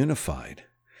consciousness is unified.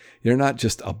 You're not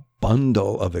just a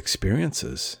bundle of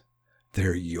experiences.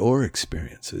 They're your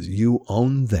experiences. You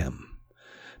own them.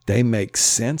 They make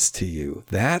sense to you.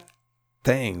 That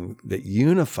thing that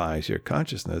unifies your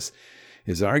consciousness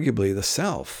is arguably the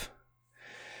self.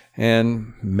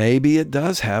 And maybe it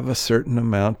does have a certain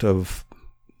amount of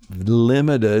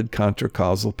limited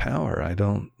contra-causal power. I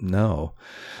don't know.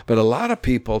 But a lot of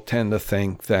people tend to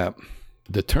think that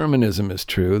determinism is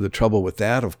true. The trouble with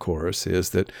that, of course, is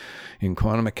that in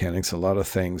quantum mechanics, a lot of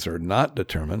things are not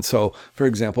determined. So, for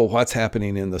example, what's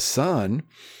happening in the sun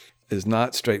is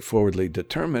not straightforwardly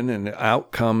determined, and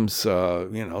out comes,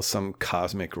 some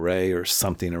cosmic ray or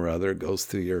something or other goes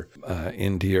through your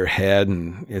into your head,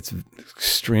 and it's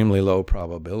extremely low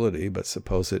probability. But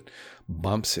suppose it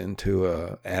bumps into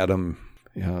a atom,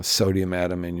 sodium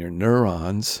atom in your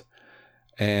neurons,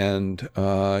 and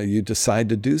you decide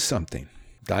to do something,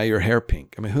 dye your hair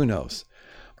pink. I mean, who knows?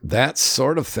 That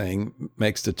sort of thing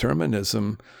makes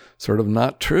determinism sort of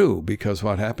not true, because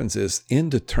what happens is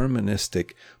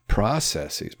indeterministic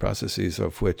processes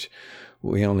of which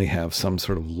we only have some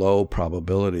sort of low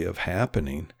probability of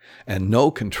happening and no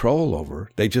control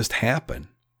over, they just happen.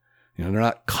 They're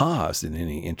not caused in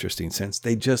any interesting sense.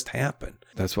 They just happen.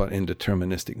 That's what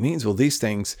indeterministic means. Well, these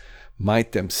things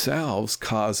might themselves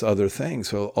cause other things.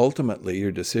 So ultimately,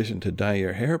 your decision to dye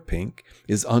your hair pink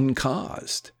is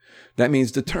uncaused. That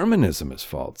means determinism is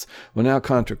false. Well, now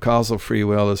contra-causal free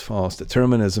will is false.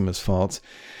 Determinism is false.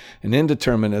 And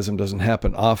indeterminism doesn't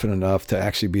happen often enough to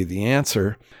actually be the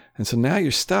answer. And so now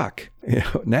you're stuck.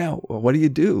 Now, what do you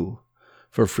do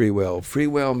for free will? Free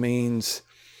will means,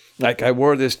 like, I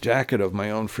wore this jacket of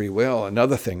my own free will.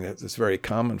 Another thing that's very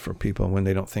common for people when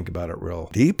they don't think about it real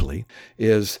deeply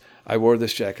is, I wore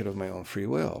this jacket of my own free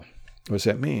will. What does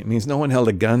that mean? It means no one held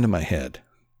a gun to my head.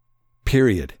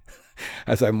 Period.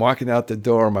 As I'm walking out the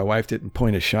door, my wife didn't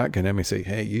point a shotgun at me and say,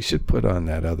 hey, you should put on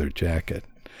that other jacket.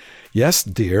 Yes,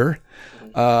 dear.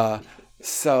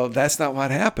 So that's not what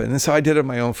happened. And so I did it of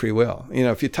my own free will.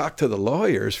 If you talk to the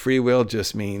lawyers, free will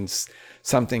just means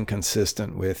something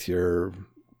consistent with your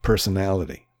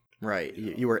personality. Right.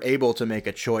 You were able to make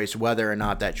a choice whether or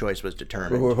not that choice was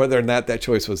determined. Whether or not that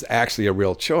choice was actually a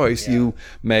real choice, yeah. You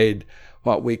made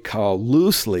what we call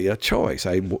loosely a choice.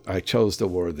 I chose to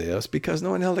wear this because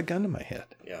no one held a gun to my head.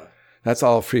 Yeah. That's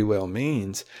all free will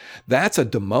means. That's a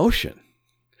demotion.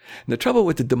 And the trouble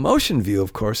with the demotion view,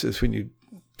 of course, is when you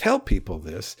tell people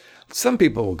this, some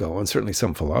people will go, and certainly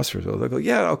some philosophers will, they'll go,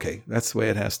 yeah, okay, that's the way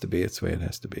it has to be. It's the way it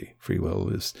has to be. Free will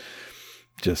is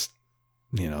just,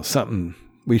 something,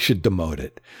 we should demote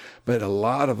it. But a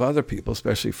lot of other people,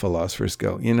 especially philosophers,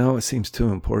 go, it seems too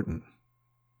important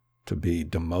to be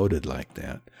demoted like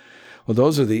that. Well,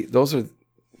 those are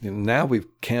now we've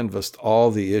canvassed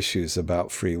all the issues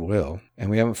about free will, and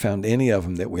we haven't found any of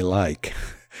them that we like.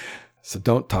 So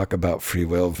don't talk about free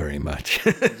will very much.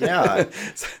 Yeah.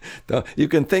 You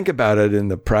can think about it in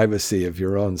the privacy of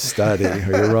your own study or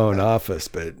your own office,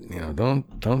 but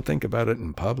don't think about it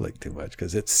in public too much,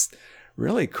 because it's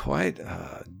really quite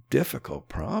a difficult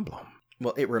problem.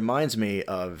 Well, it reminds me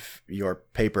of your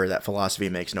paper that Philosophy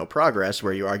Makes No Progress,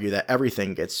 where you argue that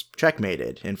everything gets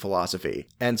checkmated in philosophy.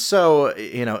 And so,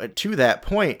 to that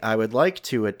point, I would like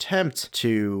to attempt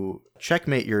to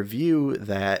checkmate your view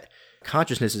that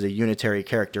consciousness is a unitary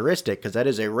characteristic, because that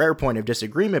is a rare point of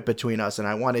disagreement between us, and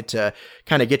I wanted to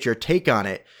kind of get your take on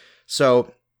it.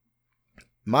 So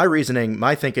my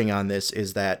thinking on this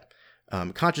is that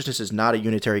consciousness is not a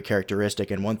unitary characteristic,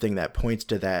 and one thing that points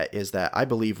to that is that I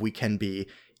believe we can be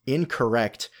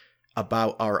incorrect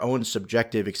about our own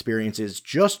subjective experiences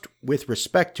just with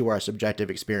respect to our subjective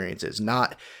experiences,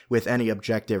 not with any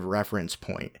objective reference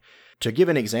point. To give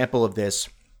an example of this,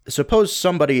 suppose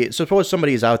somebody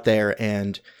is out there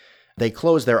and they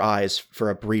close their eyes for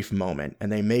a brief moment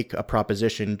and they make a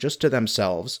proposition just to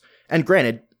themselves. And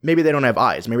granted, maybe they don't have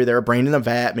eyes. Maybe they're a brain in the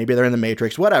vat. Maybe they're in the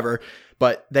Matrix, whatever.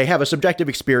 But they have a subjective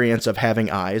experience of having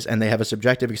eyes, and they have a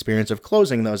subjective experience of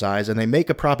closing those eyes, and they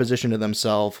make a proposition to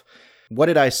themselves. What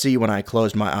did I see when I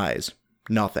closed my eyes?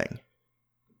 Nothing.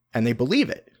 And they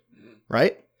believe it,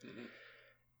 right?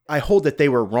 I hold that they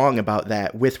were wrong about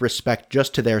that with respect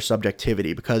just to their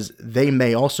subjectivity, because they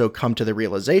may also come to the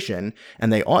realization,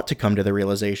 and they ought to come to the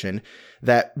realization,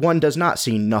 that one does not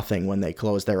see nothing when they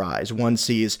close their eyes. One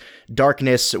sees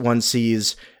darkness, one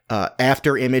sees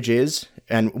after images,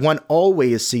 and one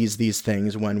always sees these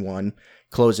things when one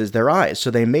closes their eyes.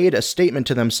 So they made a statement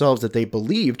to themselves that they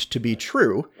believed to be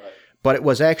true, but it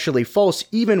was actually false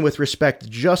even with respect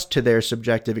just to their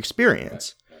subjective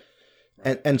experience.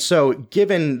 And so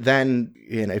given then,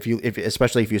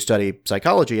 especially if you study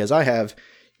psychology as I have,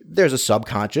 there's a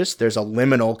subconscious, there's a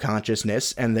liminal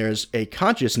consciousness, and there's a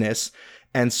consciousness.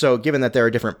 And so given that there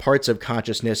are different parts of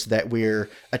consciousness that we're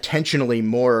attentionally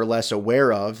more or less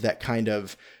aware of that kind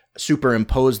of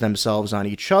superimpose themselves on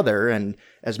each other, and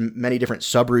as many different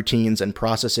subroutines and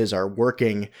processes are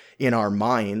working in our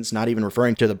minds, not even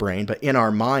referring to the brain, but in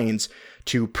our minds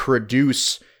to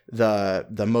produce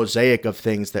the mosaic of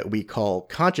things that we call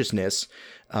consciousness,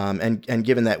 and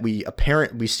given that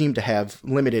we seem to have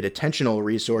limited attentional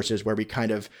resources where we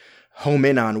kind of home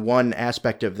in on one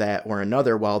aspect of that or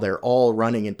another while they're all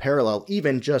running in parallel,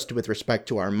 even just with respect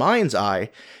to our mind's eye,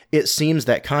 it seems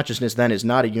that consciousness then is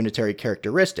not a unitary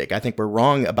characteristic. I think we're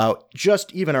wrong about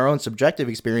just even our own subjective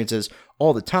experiences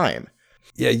all the time.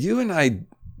 Yeah, you and I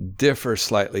differ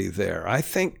slightly there. I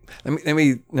think let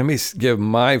me give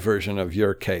my version of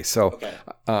your case. So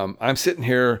I'm sitting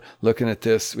here looking at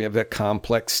this. We have that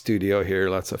complex studio here,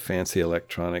 lots of fancy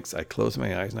electronics. I close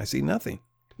my eyes and I see nothing.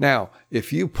 Now,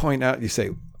 if you point out, you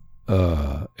say,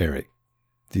 Eric,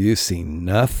 do you see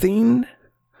nothing?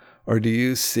 Or do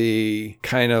you see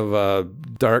kind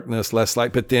of darkness, less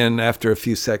light? But then after a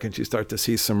few seconds, you start to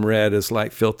see some red as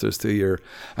light filters through your...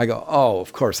 I go, oh,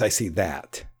 of course, I see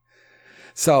that.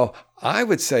 So I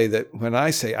would say that when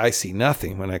I say I see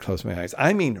nothing when I close my eyes,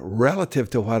 I mean relative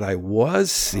to what I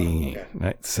was seeing.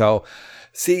 Right? So,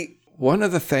 see, one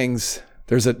of the things...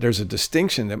 There's a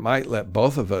distinction that might let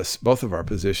both of our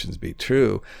positions be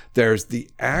true. There's the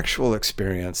actual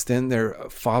experience, then there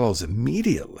follows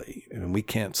immediately, and we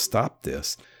can't stop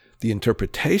this, the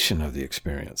interpretation of the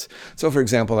experience. So, for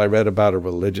example, I read about a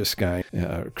religious guy,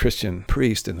 a Christian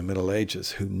priest in the Middle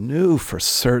Ages, who knew for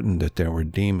certain that there were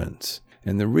demons.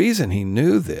 And the reason he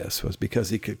knew this was because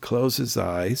he could close his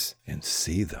eyes and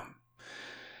see them.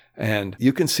 And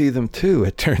you can see them too.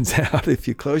 It turns out if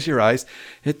you close your eyes,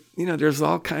 there's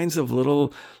all kinds of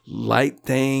little light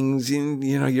things, and,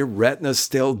 your retina's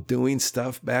still doing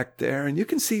stuff back there. And you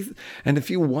can see, and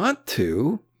if you want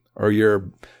to, or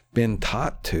you're been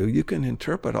taught to, you can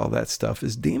interpret all that stuff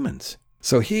as demons.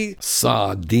 So he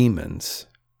saw demons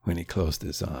when he closed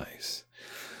his eyes.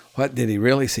 What did he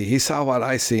really see? He saw what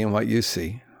I see and what you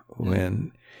see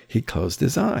when he closed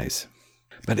his eyes.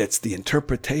 But it's the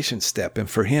interpretation step. And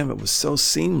for him, it was so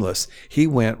seamless. He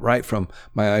went right from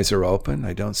my eyes are open,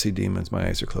 I don't see demons. My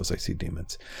eyes are closed, I see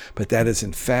demons. But that is,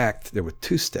 in fact, there were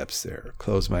two steps there.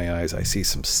 Close my eyes, I see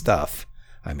some stuff.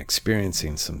 I'm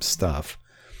experiencing some stuff.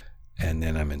 And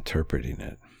then I'm interpreting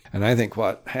it. And I think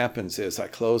what happens is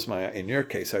in your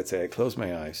case, I'd say I close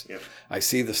my eyes. Yep. I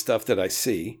see the stuff that I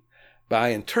see, but I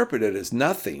interpret it as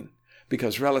nothing.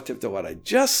 Because relative to what I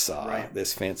just saw,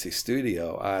 this fancy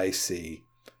studio, I see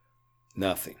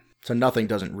nothing. So nothing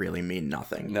doesn't really mean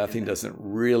nothing. Nothing doesn't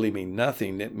really mean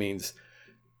nothing. It means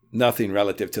nothing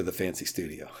relative to the fancy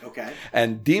studio. Okay.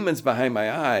 And demons behind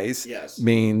my eyes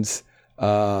means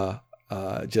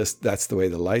just that's the way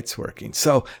the light's working.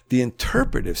 So the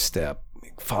interpretive step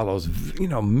follows,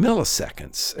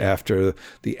 milliseconds after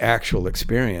the actual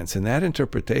experience. And that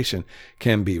interpretation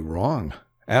can be wrong,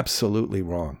 absolutely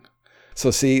wrong.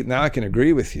 So see, now I can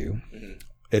agree with you.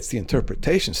 It's the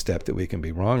interpretation step that we can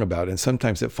be wrong about. And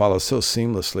sometimes it follows so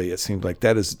seamlessly, it seems like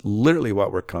that is literally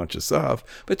what we're conscious of.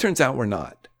 But it turns out we're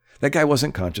not. That guy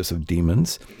wasn't conscious of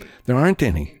demons. There aren't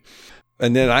any.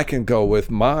 And then I can go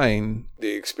with mine.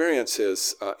 The experience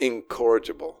is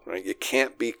incorrigible. Right? You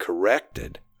can't be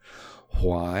corrected.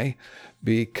 Why?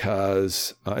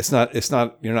 Because it's not.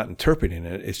 You're not interpreting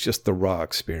it. It's just the raw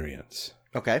experience.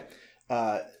 Okay.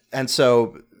 And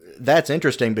so that's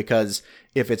interesting because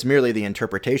if it's merely the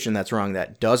interpretation that's wrong,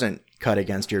 that doesn't cut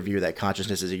against your view that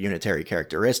consciousness is a unitary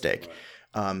characteristic.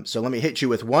 So let me hit you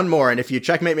with one more, and if you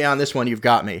checkmate me on this one, you've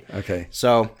got me. Okay.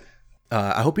 So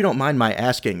I hope you don't mind my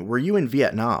asking, were you in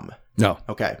Vietnam? No.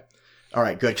 Okay. All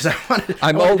right, good. Because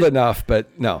I'm old enough,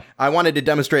 but no. I wanted to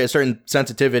demonstrate a certain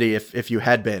sensitivity if you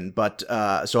had been, but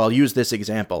so I'll use this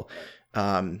example.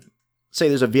 Say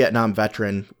there's a Vietnam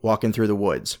veteran walking through the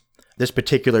woods. This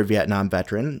particular Vietnam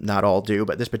veteran, not all do,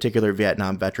 but this particular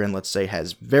Vietnam veteran, let's say,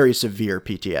 has very severe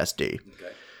PTSD.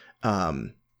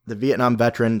 Okay. The Vietnam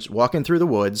veteran's walking through the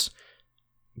woods,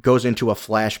 goes into a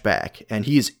flashback, and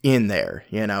he's in there.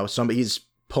 He's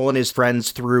pulling his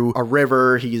friends through a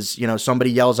river. He's, somebody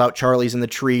yells out, "Charlie's in the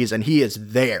trees," and he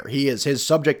is there. His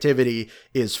subjectivity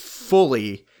is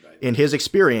fully, in his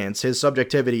experience, his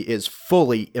subjectivity is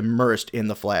fully immersed in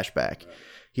the flashback.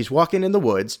 He's walking in the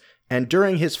woods, and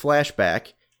during his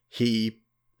flashback, he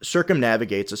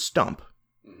circumnavigates a stump.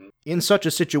 In such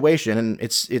a situation, and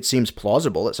it seems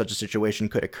plausible that such a situation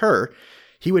could occur,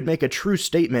 he would make a true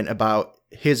statement about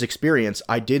his experience.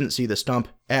 I didn't see the stump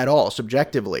at all,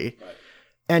 subjectively. Right.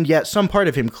 And yet some part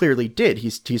of him clearly did. He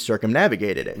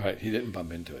circumnavigated it. Right. He didn't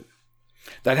bump into it.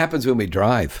 That happens when we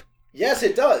drive. Yes,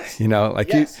 it does.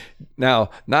 Yes.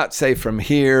 Now, not say from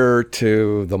here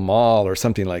to the mall or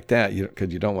something like that,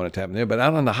 because you don't want it to happen there, but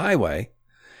out on the highway,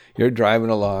 you're driving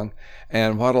along,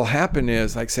 and what'll happen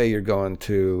is, like, say you're going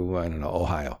to,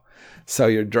 Ohio. So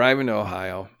you're driving to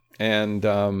Ohio, and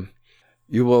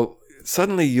you will,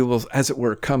 as it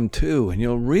were, come to, and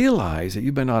you'll realize that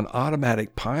you've been on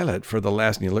automatic pilot for the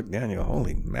last, and you look down, and you go,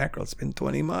 holy mackerel, it's been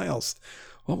 20 miles.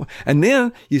 And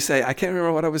then you say, I can't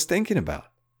remember what I was thinking about.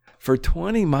 For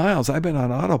 20 miles, I've been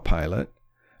on autopilot.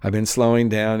 I've been slowing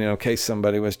down, in case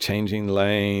somebody was changing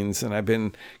lanes, and I've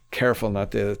been careful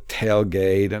not to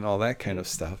tailgate and all that kind of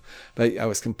stuff. But I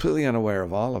was completely unaware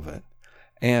of all of it.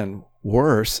 And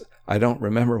worse, I don't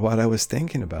remember what I was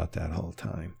thinking about that whole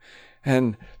time.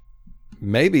 And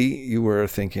maybe you were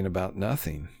thinking about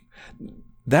nothing.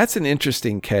 That's an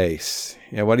interesting case.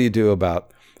 What do you do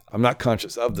about, I'm not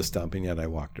conscious of the stump, and yet I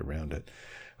walked around it.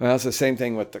 Well, it's the same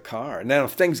thing with the car. Now,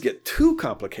 if things get too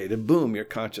complicated, boom, your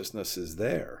consciousness is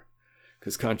there,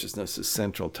 because consciousness is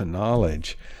central to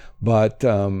knowledge. But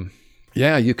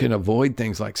you can avoid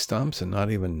things like stumps and not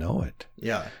even know it.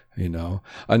 Yeah.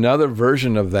 Another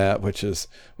version of that, which is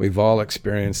we've all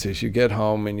experienced, is you get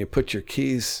home and you take your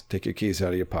keys out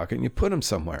of your pocket and you put them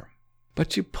somewhere.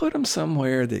 But you put them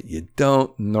somewhere that you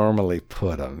don't normally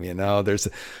put them. There's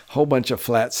a whole bunch of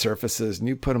flat surfaces, and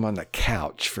you put them on the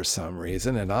couch for some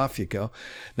reason, and off you go.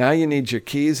 Now you need your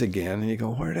keys again, and you go,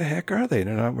 where the heck are they?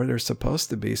 They're not where they're supposed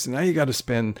to be. So now you got to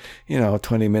spend,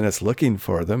 20 minutes looking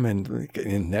for them, and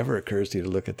it never occurs to you to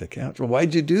look at the couch. Well,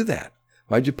 why'd you do that?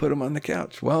 Why'd you put them on the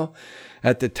couch? Well,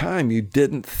 at the time, you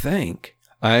didn't think,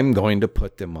 I'm going to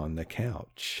put them on the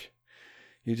couch.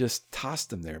 You just tossed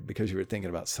them there because you were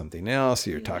thinking about something else, or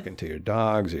you're talking to your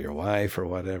dogs or your wife or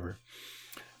whatever.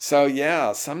 So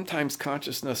sometimes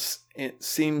consciousness, it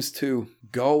seems to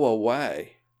go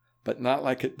away, but not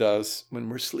like it does when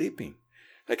we're sleeping.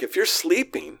 Like if you're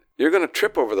sleeping, you're going to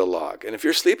trip over the log. And if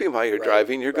you're sleeping while you're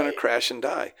driving, you're going to crash and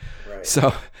die. Right.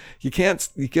 So you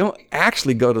don't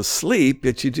actually go to sleep,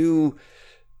 but you do.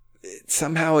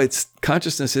 Somehow it's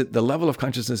consciousness, the level of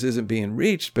consciousness isn't being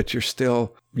reached, but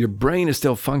your brain is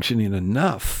still functioning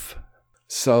enough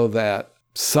so that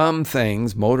some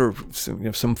things,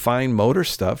 some fine motor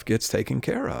stuff gets taken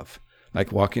care of,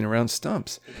 like walking around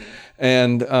stumps.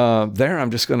 And there I'm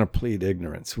just going to plead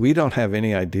ignorance. We don't have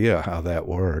any idea how that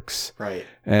works. Right.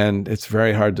 And it's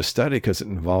very hard to study because it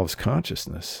involves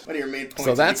consciousness. One of your main points,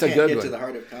 so that's a good one. To the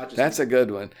heart of consciousness. That's a good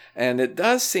one. And it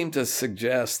does seem to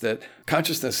suggest that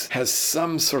consciousness has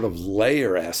some sort of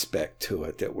layer aspect to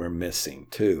it that we're missing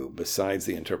too, besides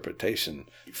the interpretation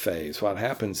phase. What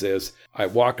happens is I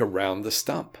walk around the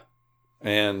stump.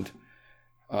 And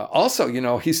also,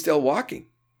 he's still walking.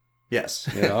 Yes.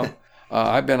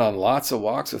 I've been on lots of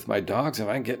walks with my dogs, and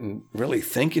I'm getting really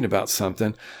thinking about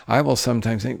something. I will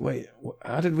sometimes think, wait,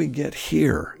 how did we get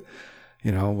here?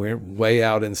 We're way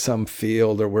out in some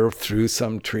field, or we're through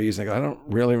some trees. I don't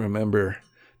really remember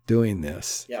doing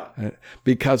this. Yeah.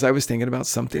 Because I was thinking about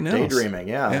something else. Daydreaming,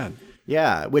 yeah.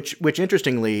 Yeah, which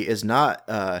interestingly is not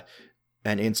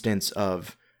an instance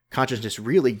of consciousness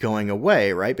really going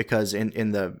away, right? Because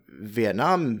in the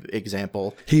Vietnam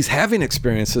example, he's having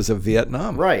experiences of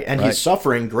Vietnam, right? And he's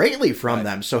suffering greatly from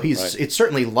them. So it's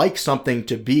certainly like something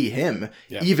to be him,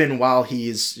 even while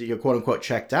he's quote unquote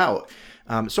checked out.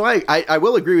 So I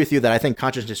will agree with you that I think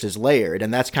consciousness is layered,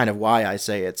 and that's kind of why I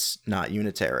say it's not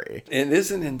unitary. It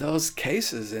isn't in those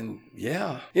cases. And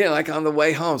like on the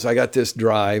way home, so I got this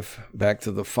drive back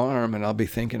to the farm, and I'll be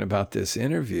thinking about this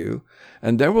interview,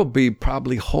 and there will be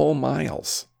probably whole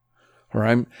miles where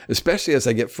I'm, especially as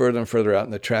I get further and further out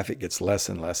and the traffic gets less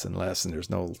and less and less, and there's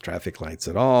no traffic lights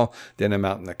at all. Then I'm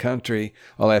out in the country.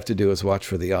 All I have to do is watch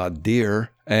for the odd deer,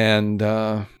 and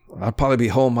I'll probably be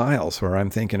whole miles where I'm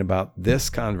thinking about this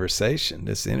conversation,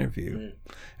 this interview,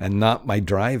 and not my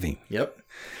driving. Yep.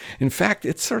 In fact,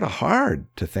 it's sort of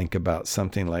hard to think about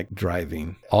something like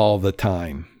driving all the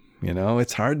time.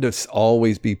 It's hard to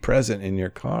always be present in your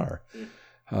car.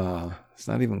 It's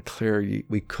not even clear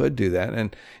we could do that.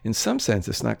 And in some sense,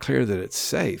 it's not clear that it's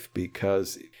safe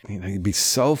because, you'd be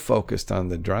so focused on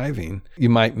the driving, you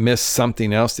might miss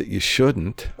something else that you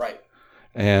shouldn't. Right.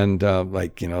 And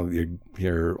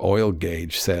your oil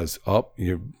gauge says, oh,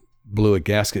 you blew a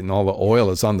gasket and all the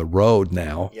oil is on the road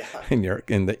now. Yeah. And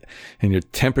your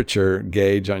temperature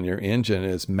gauge on your engine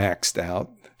is maxed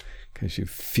out because you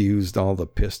fused all the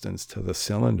pistons to the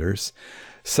cylinders.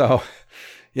 So,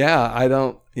 yeah, I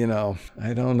don't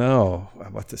know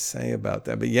what to say about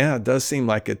that. But yeah, it does seem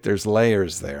like there's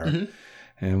layers there.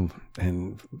 Mm-hmm.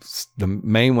 And the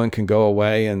main one can go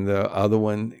away and the other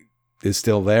one is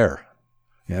still there.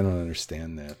 Yeah, I don't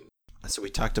understand that. So we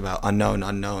talked about unknown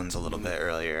unknowns a little bit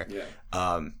earlier.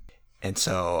 Yeah. And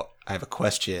so I have a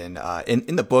question.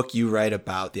 In the book, you write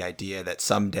about the idea that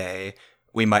someday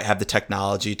we might have the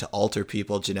technology to alter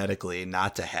people genetically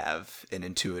not to have an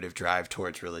intuitive drive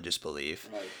towards religious belief.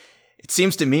 Right. It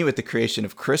seems to me with the creation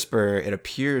of CRISPR, it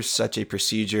appears such a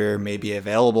procedure may be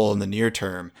available in the near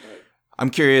term. Right. I'm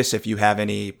curious if you have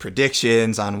any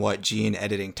predictions on what gene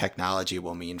editing technology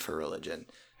will mean for religion.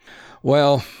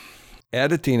 Well,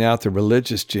 editing out the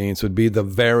religious genes would be the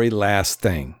very last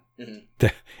thing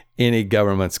that any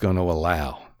government's going to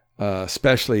allow,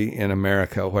 especially in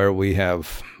America where we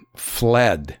have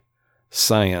fled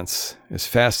science as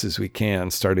fast as we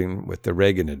can, starting with the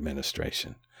Reagan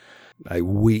administration. I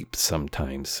weep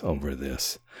sometimes over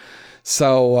this.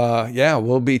 So,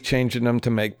 we'll be changing them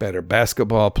to make better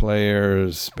basketball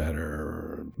players,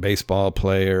 better baseball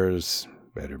players,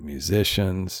 better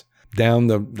musicians. Down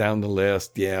the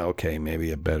list,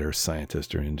 maybe a better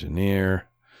scientist or engineer,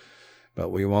 but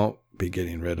we won't be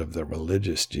getting rid of the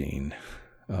religious gene.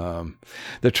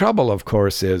 The trouble, of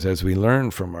course, is as we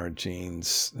learn from our gene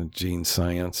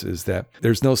science, is that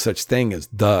there's no such thing as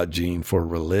the gene for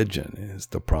religion is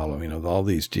the problem. All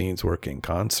these genes work in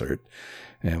concert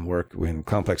and work in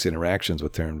complex interactions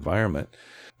with their environment.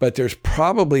 But there's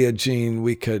probably a gene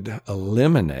we could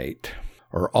eliminate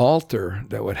or alter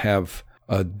that would have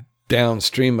a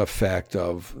downstream effect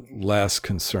of less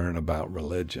concern about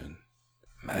religion.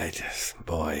 I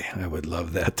would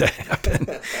love that to happen.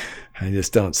 I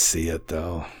just don't see it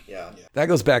though. Yeah. That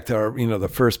goes back to our, the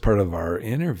first part of our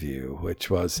interview, which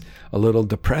was a little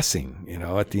depressing.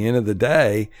 At the end of the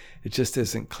day, it just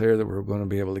isn't clear that we're going to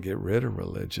be able to get rid of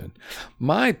religion.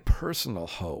 My personal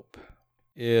hope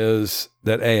is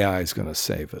that AI is going to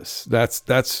save us.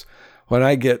 That's when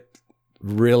I get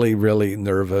really, really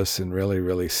nervous and really,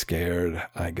 really scared,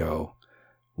 I go,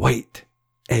 wait,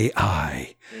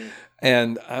 AI.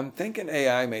 And I'm thinking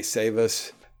AI may save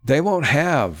us. They won't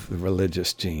have the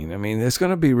religious gene. I mean, it's going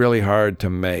to be really hard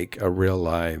to make a real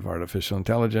live artificial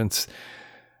intelligence.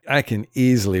 I can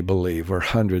easily believe we're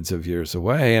hundreds of years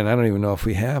away, and I don't even know if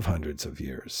we have hundreds of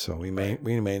years. So we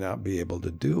may not be able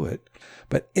to do it.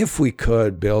 But if we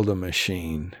could build a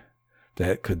machine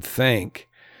that could think,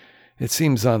 it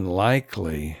seems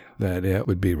unlikely that it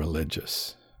would be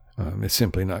religious. It's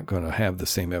simply not going to have the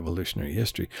same evolutionary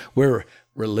history. We're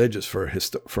religious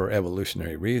for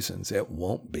evolutionary reasons. It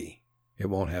won't be. It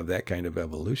won't have that kind of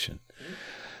evolution.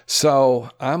 So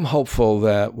I'm hopeful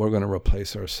that we're going to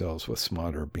replace ourselves with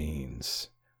smarter beings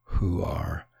who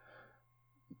are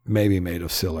maybe made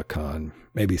of silicon,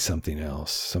 maybe something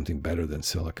else, something better than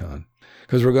silicon.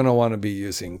 Because we're going to want to be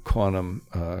using quantum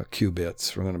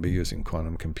qubits. We're going to be using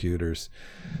quantum computers.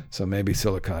 So maybe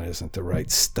silicon isn't the right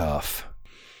stuff.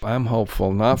 I'm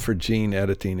hopeful, not for gene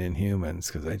editing in humans,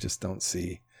 because I just don't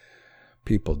see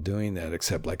people doing that,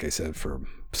 except, like I said, for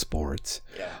sports.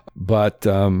 Yeah. But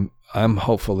I'm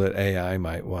hopeful that AI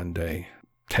might one day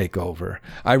take over.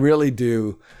 I really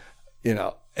do,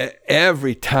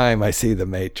 every time I see The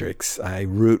Matrix, I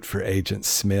root for Agent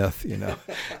Smith,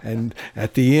 And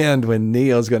at the end, when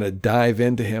Neo's going to dive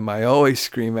into him, I always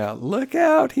scream out, "Look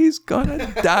out, he's going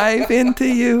to dive into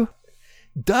you.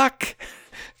 Duck."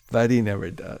 But he never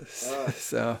does.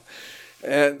 So,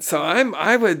 And so I'm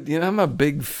a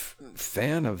big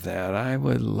fan of that. I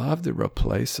would love to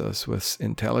replace us with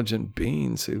intelligent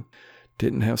beings who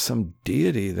didn't have some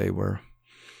deity they were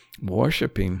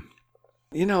worshiping.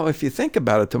 If you think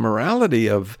about it, the morality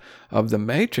of the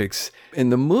Matrix in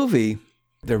the movie,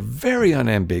 they're very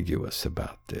unambiguous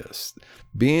about this.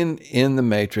 Being in the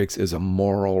Matrix is a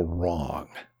moral wrong.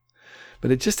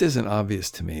 But it just isn't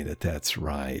obvious to me that that's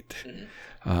right.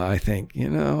 I think,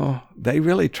 they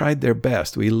really tried their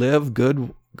best. We live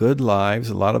good lives,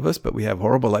 a lot of us, but we have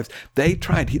horrible lives. They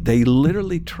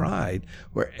literally tried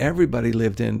where everybody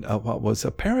lived in what was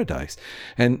a paradise.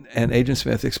 And Agent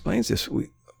Smith explains this.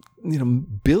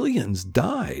 Billions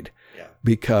died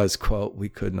because, quote, we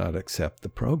could not accept the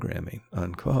programming,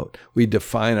 unquote. We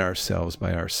define ourselves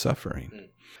by our suffering.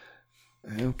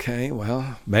 Okay,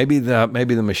 well, maybe the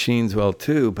machines will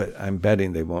too, but I'm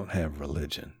betting they won't have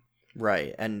religion.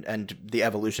 Right, and the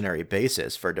evolutionary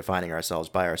basis for defining ourselves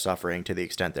by our suffering, to the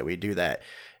extent that we do that,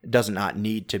 does not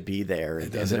need to be there.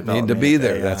 It doesn't need to be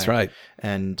there. That's right.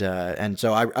 And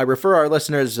so I refer our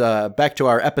listeners back to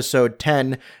our episode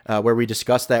 10, where we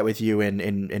discussed that with you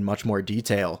in much more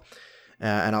detail.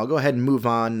 And I'll go ahead and move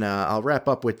on. I'll wrap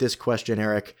up with this question,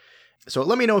 Eric. So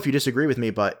let me know if you disagree with me,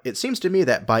 but it seems to me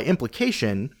that by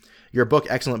implication, your book,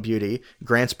 Excellent Beauty,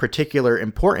 grants particular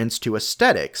importance to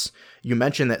aesthetics. You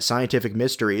mention that scientific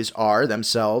mysteries are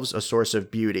themselves a source of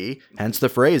beauty, hence the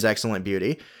phrase excellent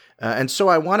beauty. And so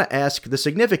I want to ask the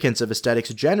significance of aesthetics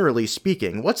generally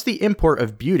speaking. What's the import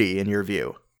of beauty in your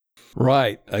view?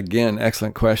 Right. Again,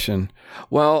 excellent question.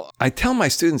 Well, I tell my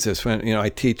students this when, I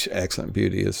teach Excellent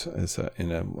Beauty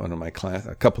in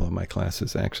a couple of my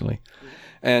classes, actually.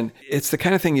 And it's the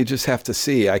kind of thing you just have to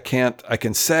see. I can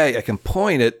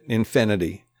point at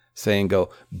infinity, go,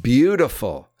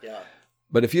 beautiful. Yeah.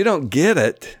 But if you don't get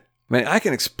it, I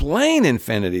can explain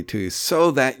infinity to you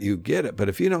so that you get it. But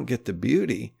if you don't get the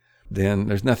beauty, then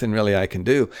there's nothing really I can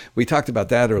do. We talked about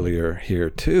that earlier here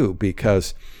too,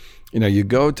 because, you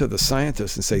go to the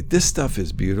scientists and say, this stuff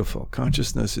is beautiful.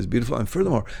 Consciousness is beautiful. And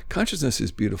furthermore, consciousness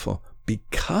is beautiful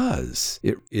because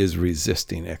it is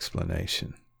resisting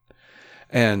explanation.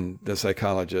 And the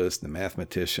psychologists, the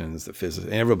mathematicians, the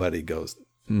physicists, everybody goes,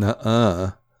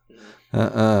 nuh-uh.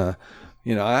 I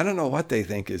don't know what they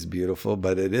think is beautiful,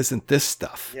 but it isn't this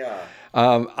stuff. Yeah.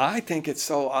 I think it's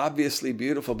so obviously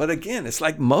beautiful. But again, it's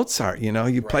like Mozart,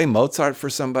 you play Mozart for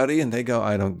somebody and they go,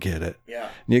 I don't get it. Yeah.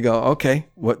 And you go, okay,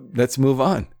 let's move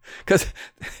on. Because,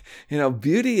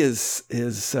 beauty is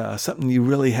something you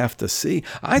really have to see.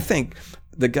 I think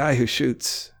the guy who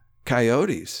shoots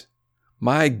coyotes,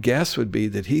 my guess would be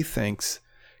that he thinks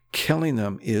killing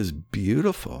them is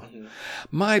beautiful. Mm-hmm.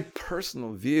 My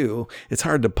personal view, it's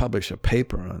hard to publish a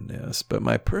paper on this, but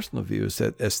my personal view is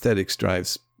that aesthetics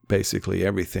drives basically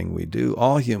everything we do.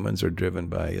 All humans are driven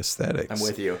by aesthetics. I'm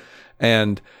with you.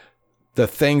 And the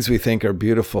things we think are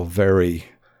beautiful vary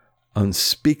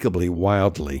unspeakably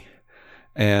wildly.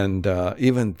 And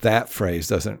even that phrase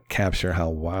doesn't capture how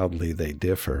wildly they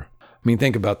differ.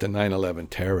 Think about the 9/11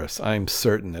 terrorists. I'm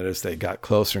certain that as they got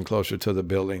closer and closer to the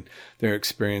building, their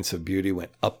experience of beauty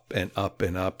went up and up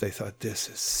and up. They thought, this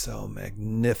is so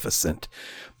magnificent.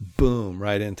 Boom,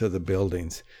 right into the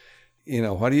buildings.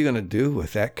 What are you going to do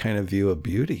with that kind of view of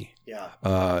beauty? Yeah.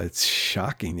 It's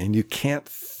shocking, and you can't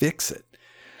fix it.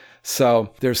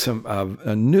 So there's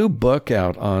a new book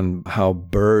out on how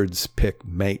birds pick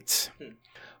mates.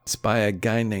 It's by a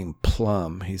guy named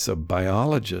Plum. He's a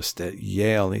biologist at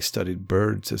Yale, and he studied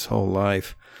birds his whole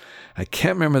life. I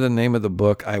can't remember the name of the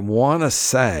book. I want to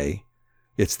say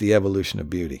it's The Evolution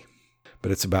of Beauty,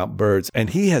 but it's about birds.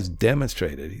 And he has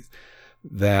demonstrated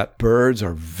that birds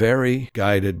are very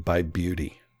guided by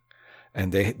beauty,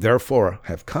 and they therefore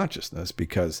have consciousness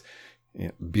because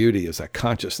beauty is a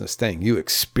consciousness thing. You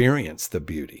experience the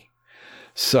beauty.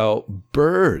 So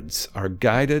birds are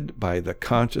guided by the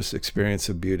conscious experience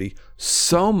of beauty,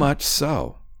 so much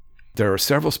so. There are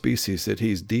several species that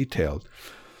he's detailed.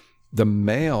 The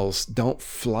males don't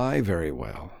fly very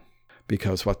well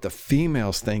because what the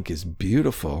females think is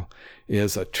beautiful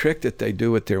is a trick that they do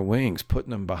with their wings,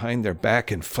 putting them behind their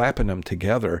back and flapping them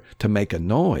together to make a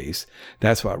noise.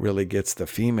 That's what really gets the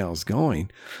females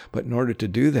going. But in order to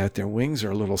do that, their wings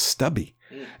are a little stubby.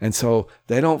 And so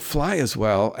they don't fly as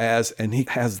well as, and he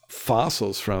has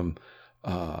fossils from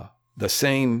the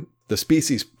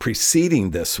species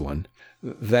preceding this one,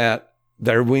 that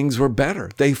their wings were better.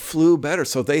 They flew better.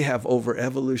 So they have over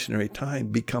evolutionary time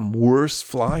become worse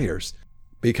flyers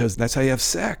because that's how you have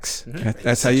sex. Mm-hmm.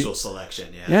 That's sexual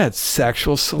selection. Yeah. Yeah. It's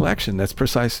sexual selection. That's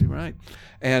precisely right.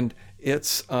 And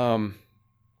it's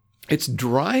It's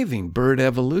driving bird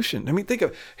evolution. I mean,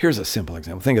 here's a simple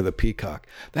example. Think of the peacock.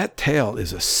 That tail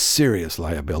is a serious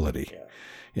liability. Yeah.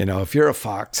 You know, if you're a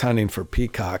fox hunting for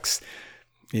peacocks,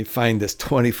 you find this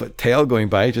 20-foot tail going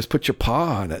by, you just put your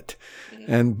paw on it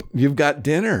and you've got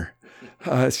dinner.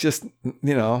 It's just,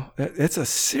 you know, it's a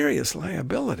serious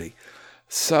liability.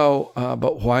 So,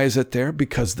 but why is it there?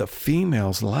 Because the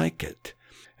females like it.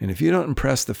 And if you don't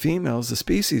impress the females, the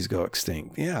species go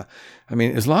extinct. Yeah. I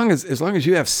mean, as long as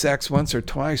you have sex once or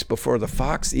twice before the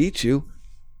fox eats you,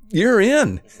 you're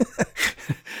in.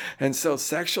 And so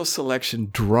sexual selection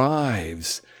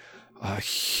drives a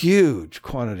huge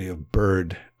quantity of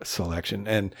bird selection.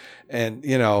 And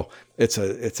you know, it's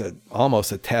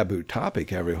almost a taboo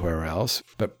topic everywhere else,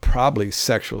 but probably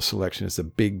sexual selection is a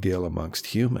big deal amongst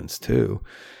humans too.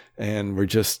 And we're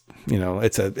just, you know,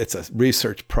 it's a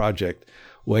research project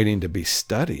waiting to be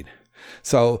studied.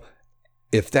 So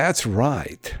if that's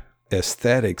right,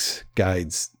 aesthetics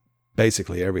guides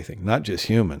basically everything, not just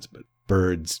humans, but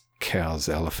birds, cows,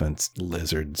 elephants,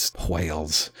 lizards,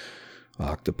 whales,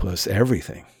 octopus,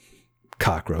 everything,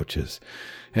 cockroaches.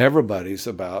 Everybody's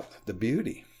about the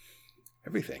beauty,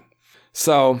 everything.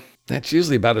 So that's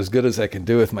usually about as good as I can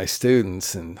do with my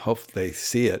students and hope they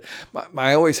see it.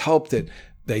 I always hope that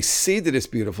they see that it's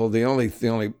beautiful.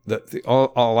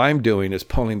 All I'm doing is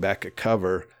pulling back a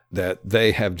cover that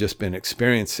they have just been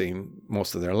experiencing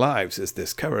most of their lives is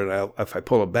this cover. And if I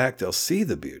pull it back, they'll see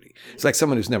the beauty. It's like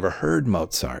someone who's never heard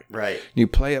Mozart. Right. You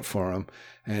play it for them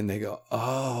and they go,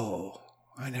 oh,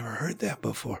 I never heard that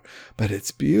before, but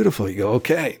it's beautiful. You go,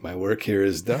 okay, my work here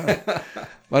is done.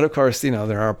 But of course, you know,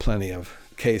 there are plenty of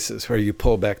cases where you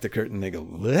pull back the curtain and they go,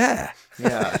 bleh.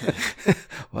 Yeah.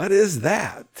 What is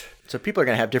that? So people are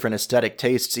going to have different aesthetic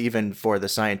tastes even for the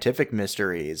scientific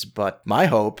mysteries. But my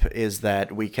hope is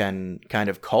that we can kind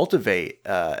of cultivate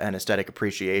an aesthetic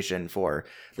appreciation for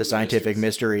the scientific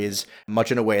mysteries, much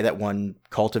in a way that one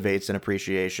cultivates an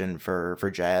appreciation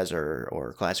for jazz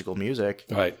or classical music.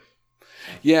 Right.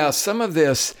 Yeah, some of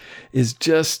this is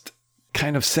just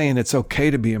kind of saying it's okay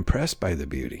to be impressed by the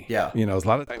beauty. Yeah. You know, a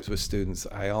lot of times with students,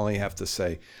 I only have to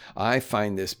say, I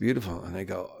find this beautiful. And they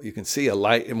go, you can see a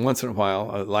light, and once in a while,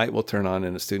 a light will turn on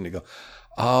in a student and go,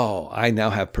 oh, I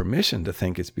now have permission to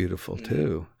think it's beautiful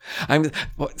too.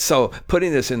 So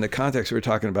putting this in the context we were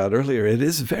talking about earlier, it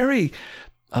is very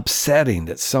upsetting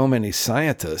that so many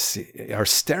scientists are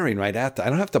staring right at that. I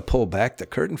don't have to pull back the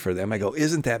curtain for them. I go,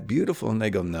 isn't that beautiful? And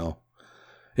they go, no.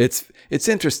 It's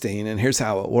interesting, and here's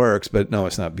how it works, but no,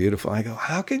 it's not beautiful. I go,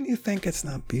 how can you think it's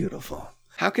not beautiful?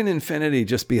 How can infinity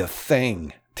just be a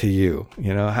thing to you?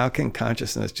 You know, how can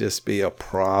consciousness just be a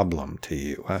problem to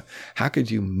you? How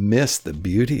could you miss the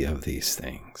beauty of these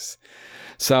things?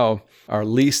 So our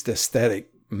least aesthetic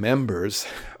members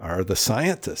are the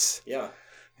scientists. Yeah.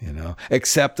 You know,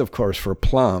 except of course for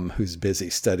Plum, who's busy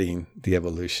studying the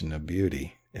evolution of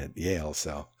beauty at Yale.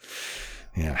 So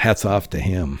yeah, hats off to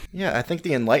him. Yeah, I think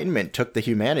the Enlightenment took the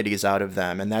humanities out of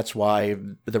them, and that's why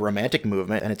the Romantic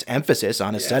movement and its emphasis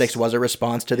on aesthetics was a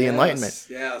response to the Enlightenment.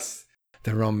 Yes.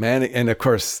 The Romantic, and of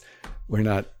course, we're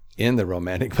not in the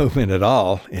Romantic movement at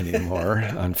all anymore,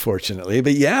 unfortunately.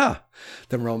 But yeah,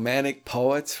 the Romantic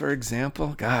poets, for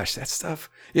example, gosh, that stuff,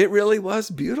 it really was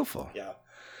beautiful. Yeah.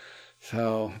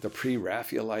 So the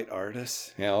pre-Raphaelite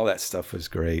artists, yeah, all that stuff was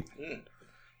great.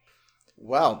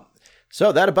 Well,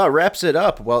 so that about wraps it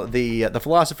up. Well, the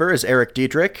philosopher is Eric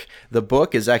Dietrich. The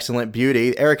book is Excellent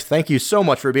Beauty. Eric, thank you so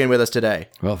much for being with us today.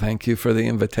 Well, thank you for the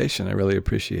invitation. I really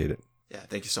appreciate it. Yeah,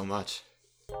 thank you so much.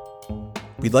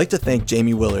 We'd like to thank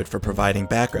Jamie Willard for providing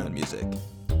background music.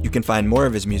 You can find more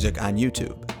of his music on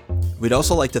YouTube. We'd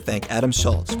also like to thank Adam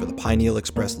Schultz for the Pineal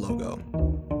Express logo.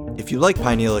 If you like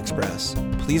Pineal Express,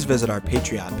 please visit our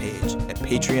Patreon page at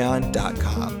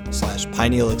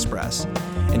patreon.com/Pineal Express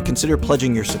and consider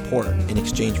pledging your support in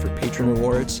exchange for patron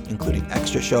rewards, including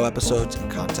extra show episodes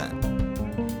and content.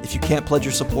 If you can't pledge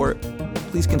your support,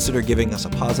 please consider giving us a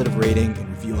positive rating and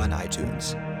review on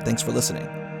iTunes. Thanks for listening.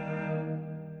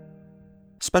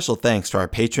 Special thanks to our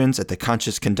patrons at the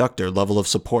Conscious Conductor level of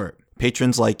support.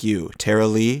 Patrons like you, Tara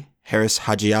Lee, Harris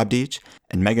Hajiabdij,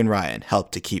 and Megan Ryan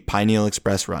help to keep Pineal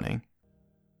Express running.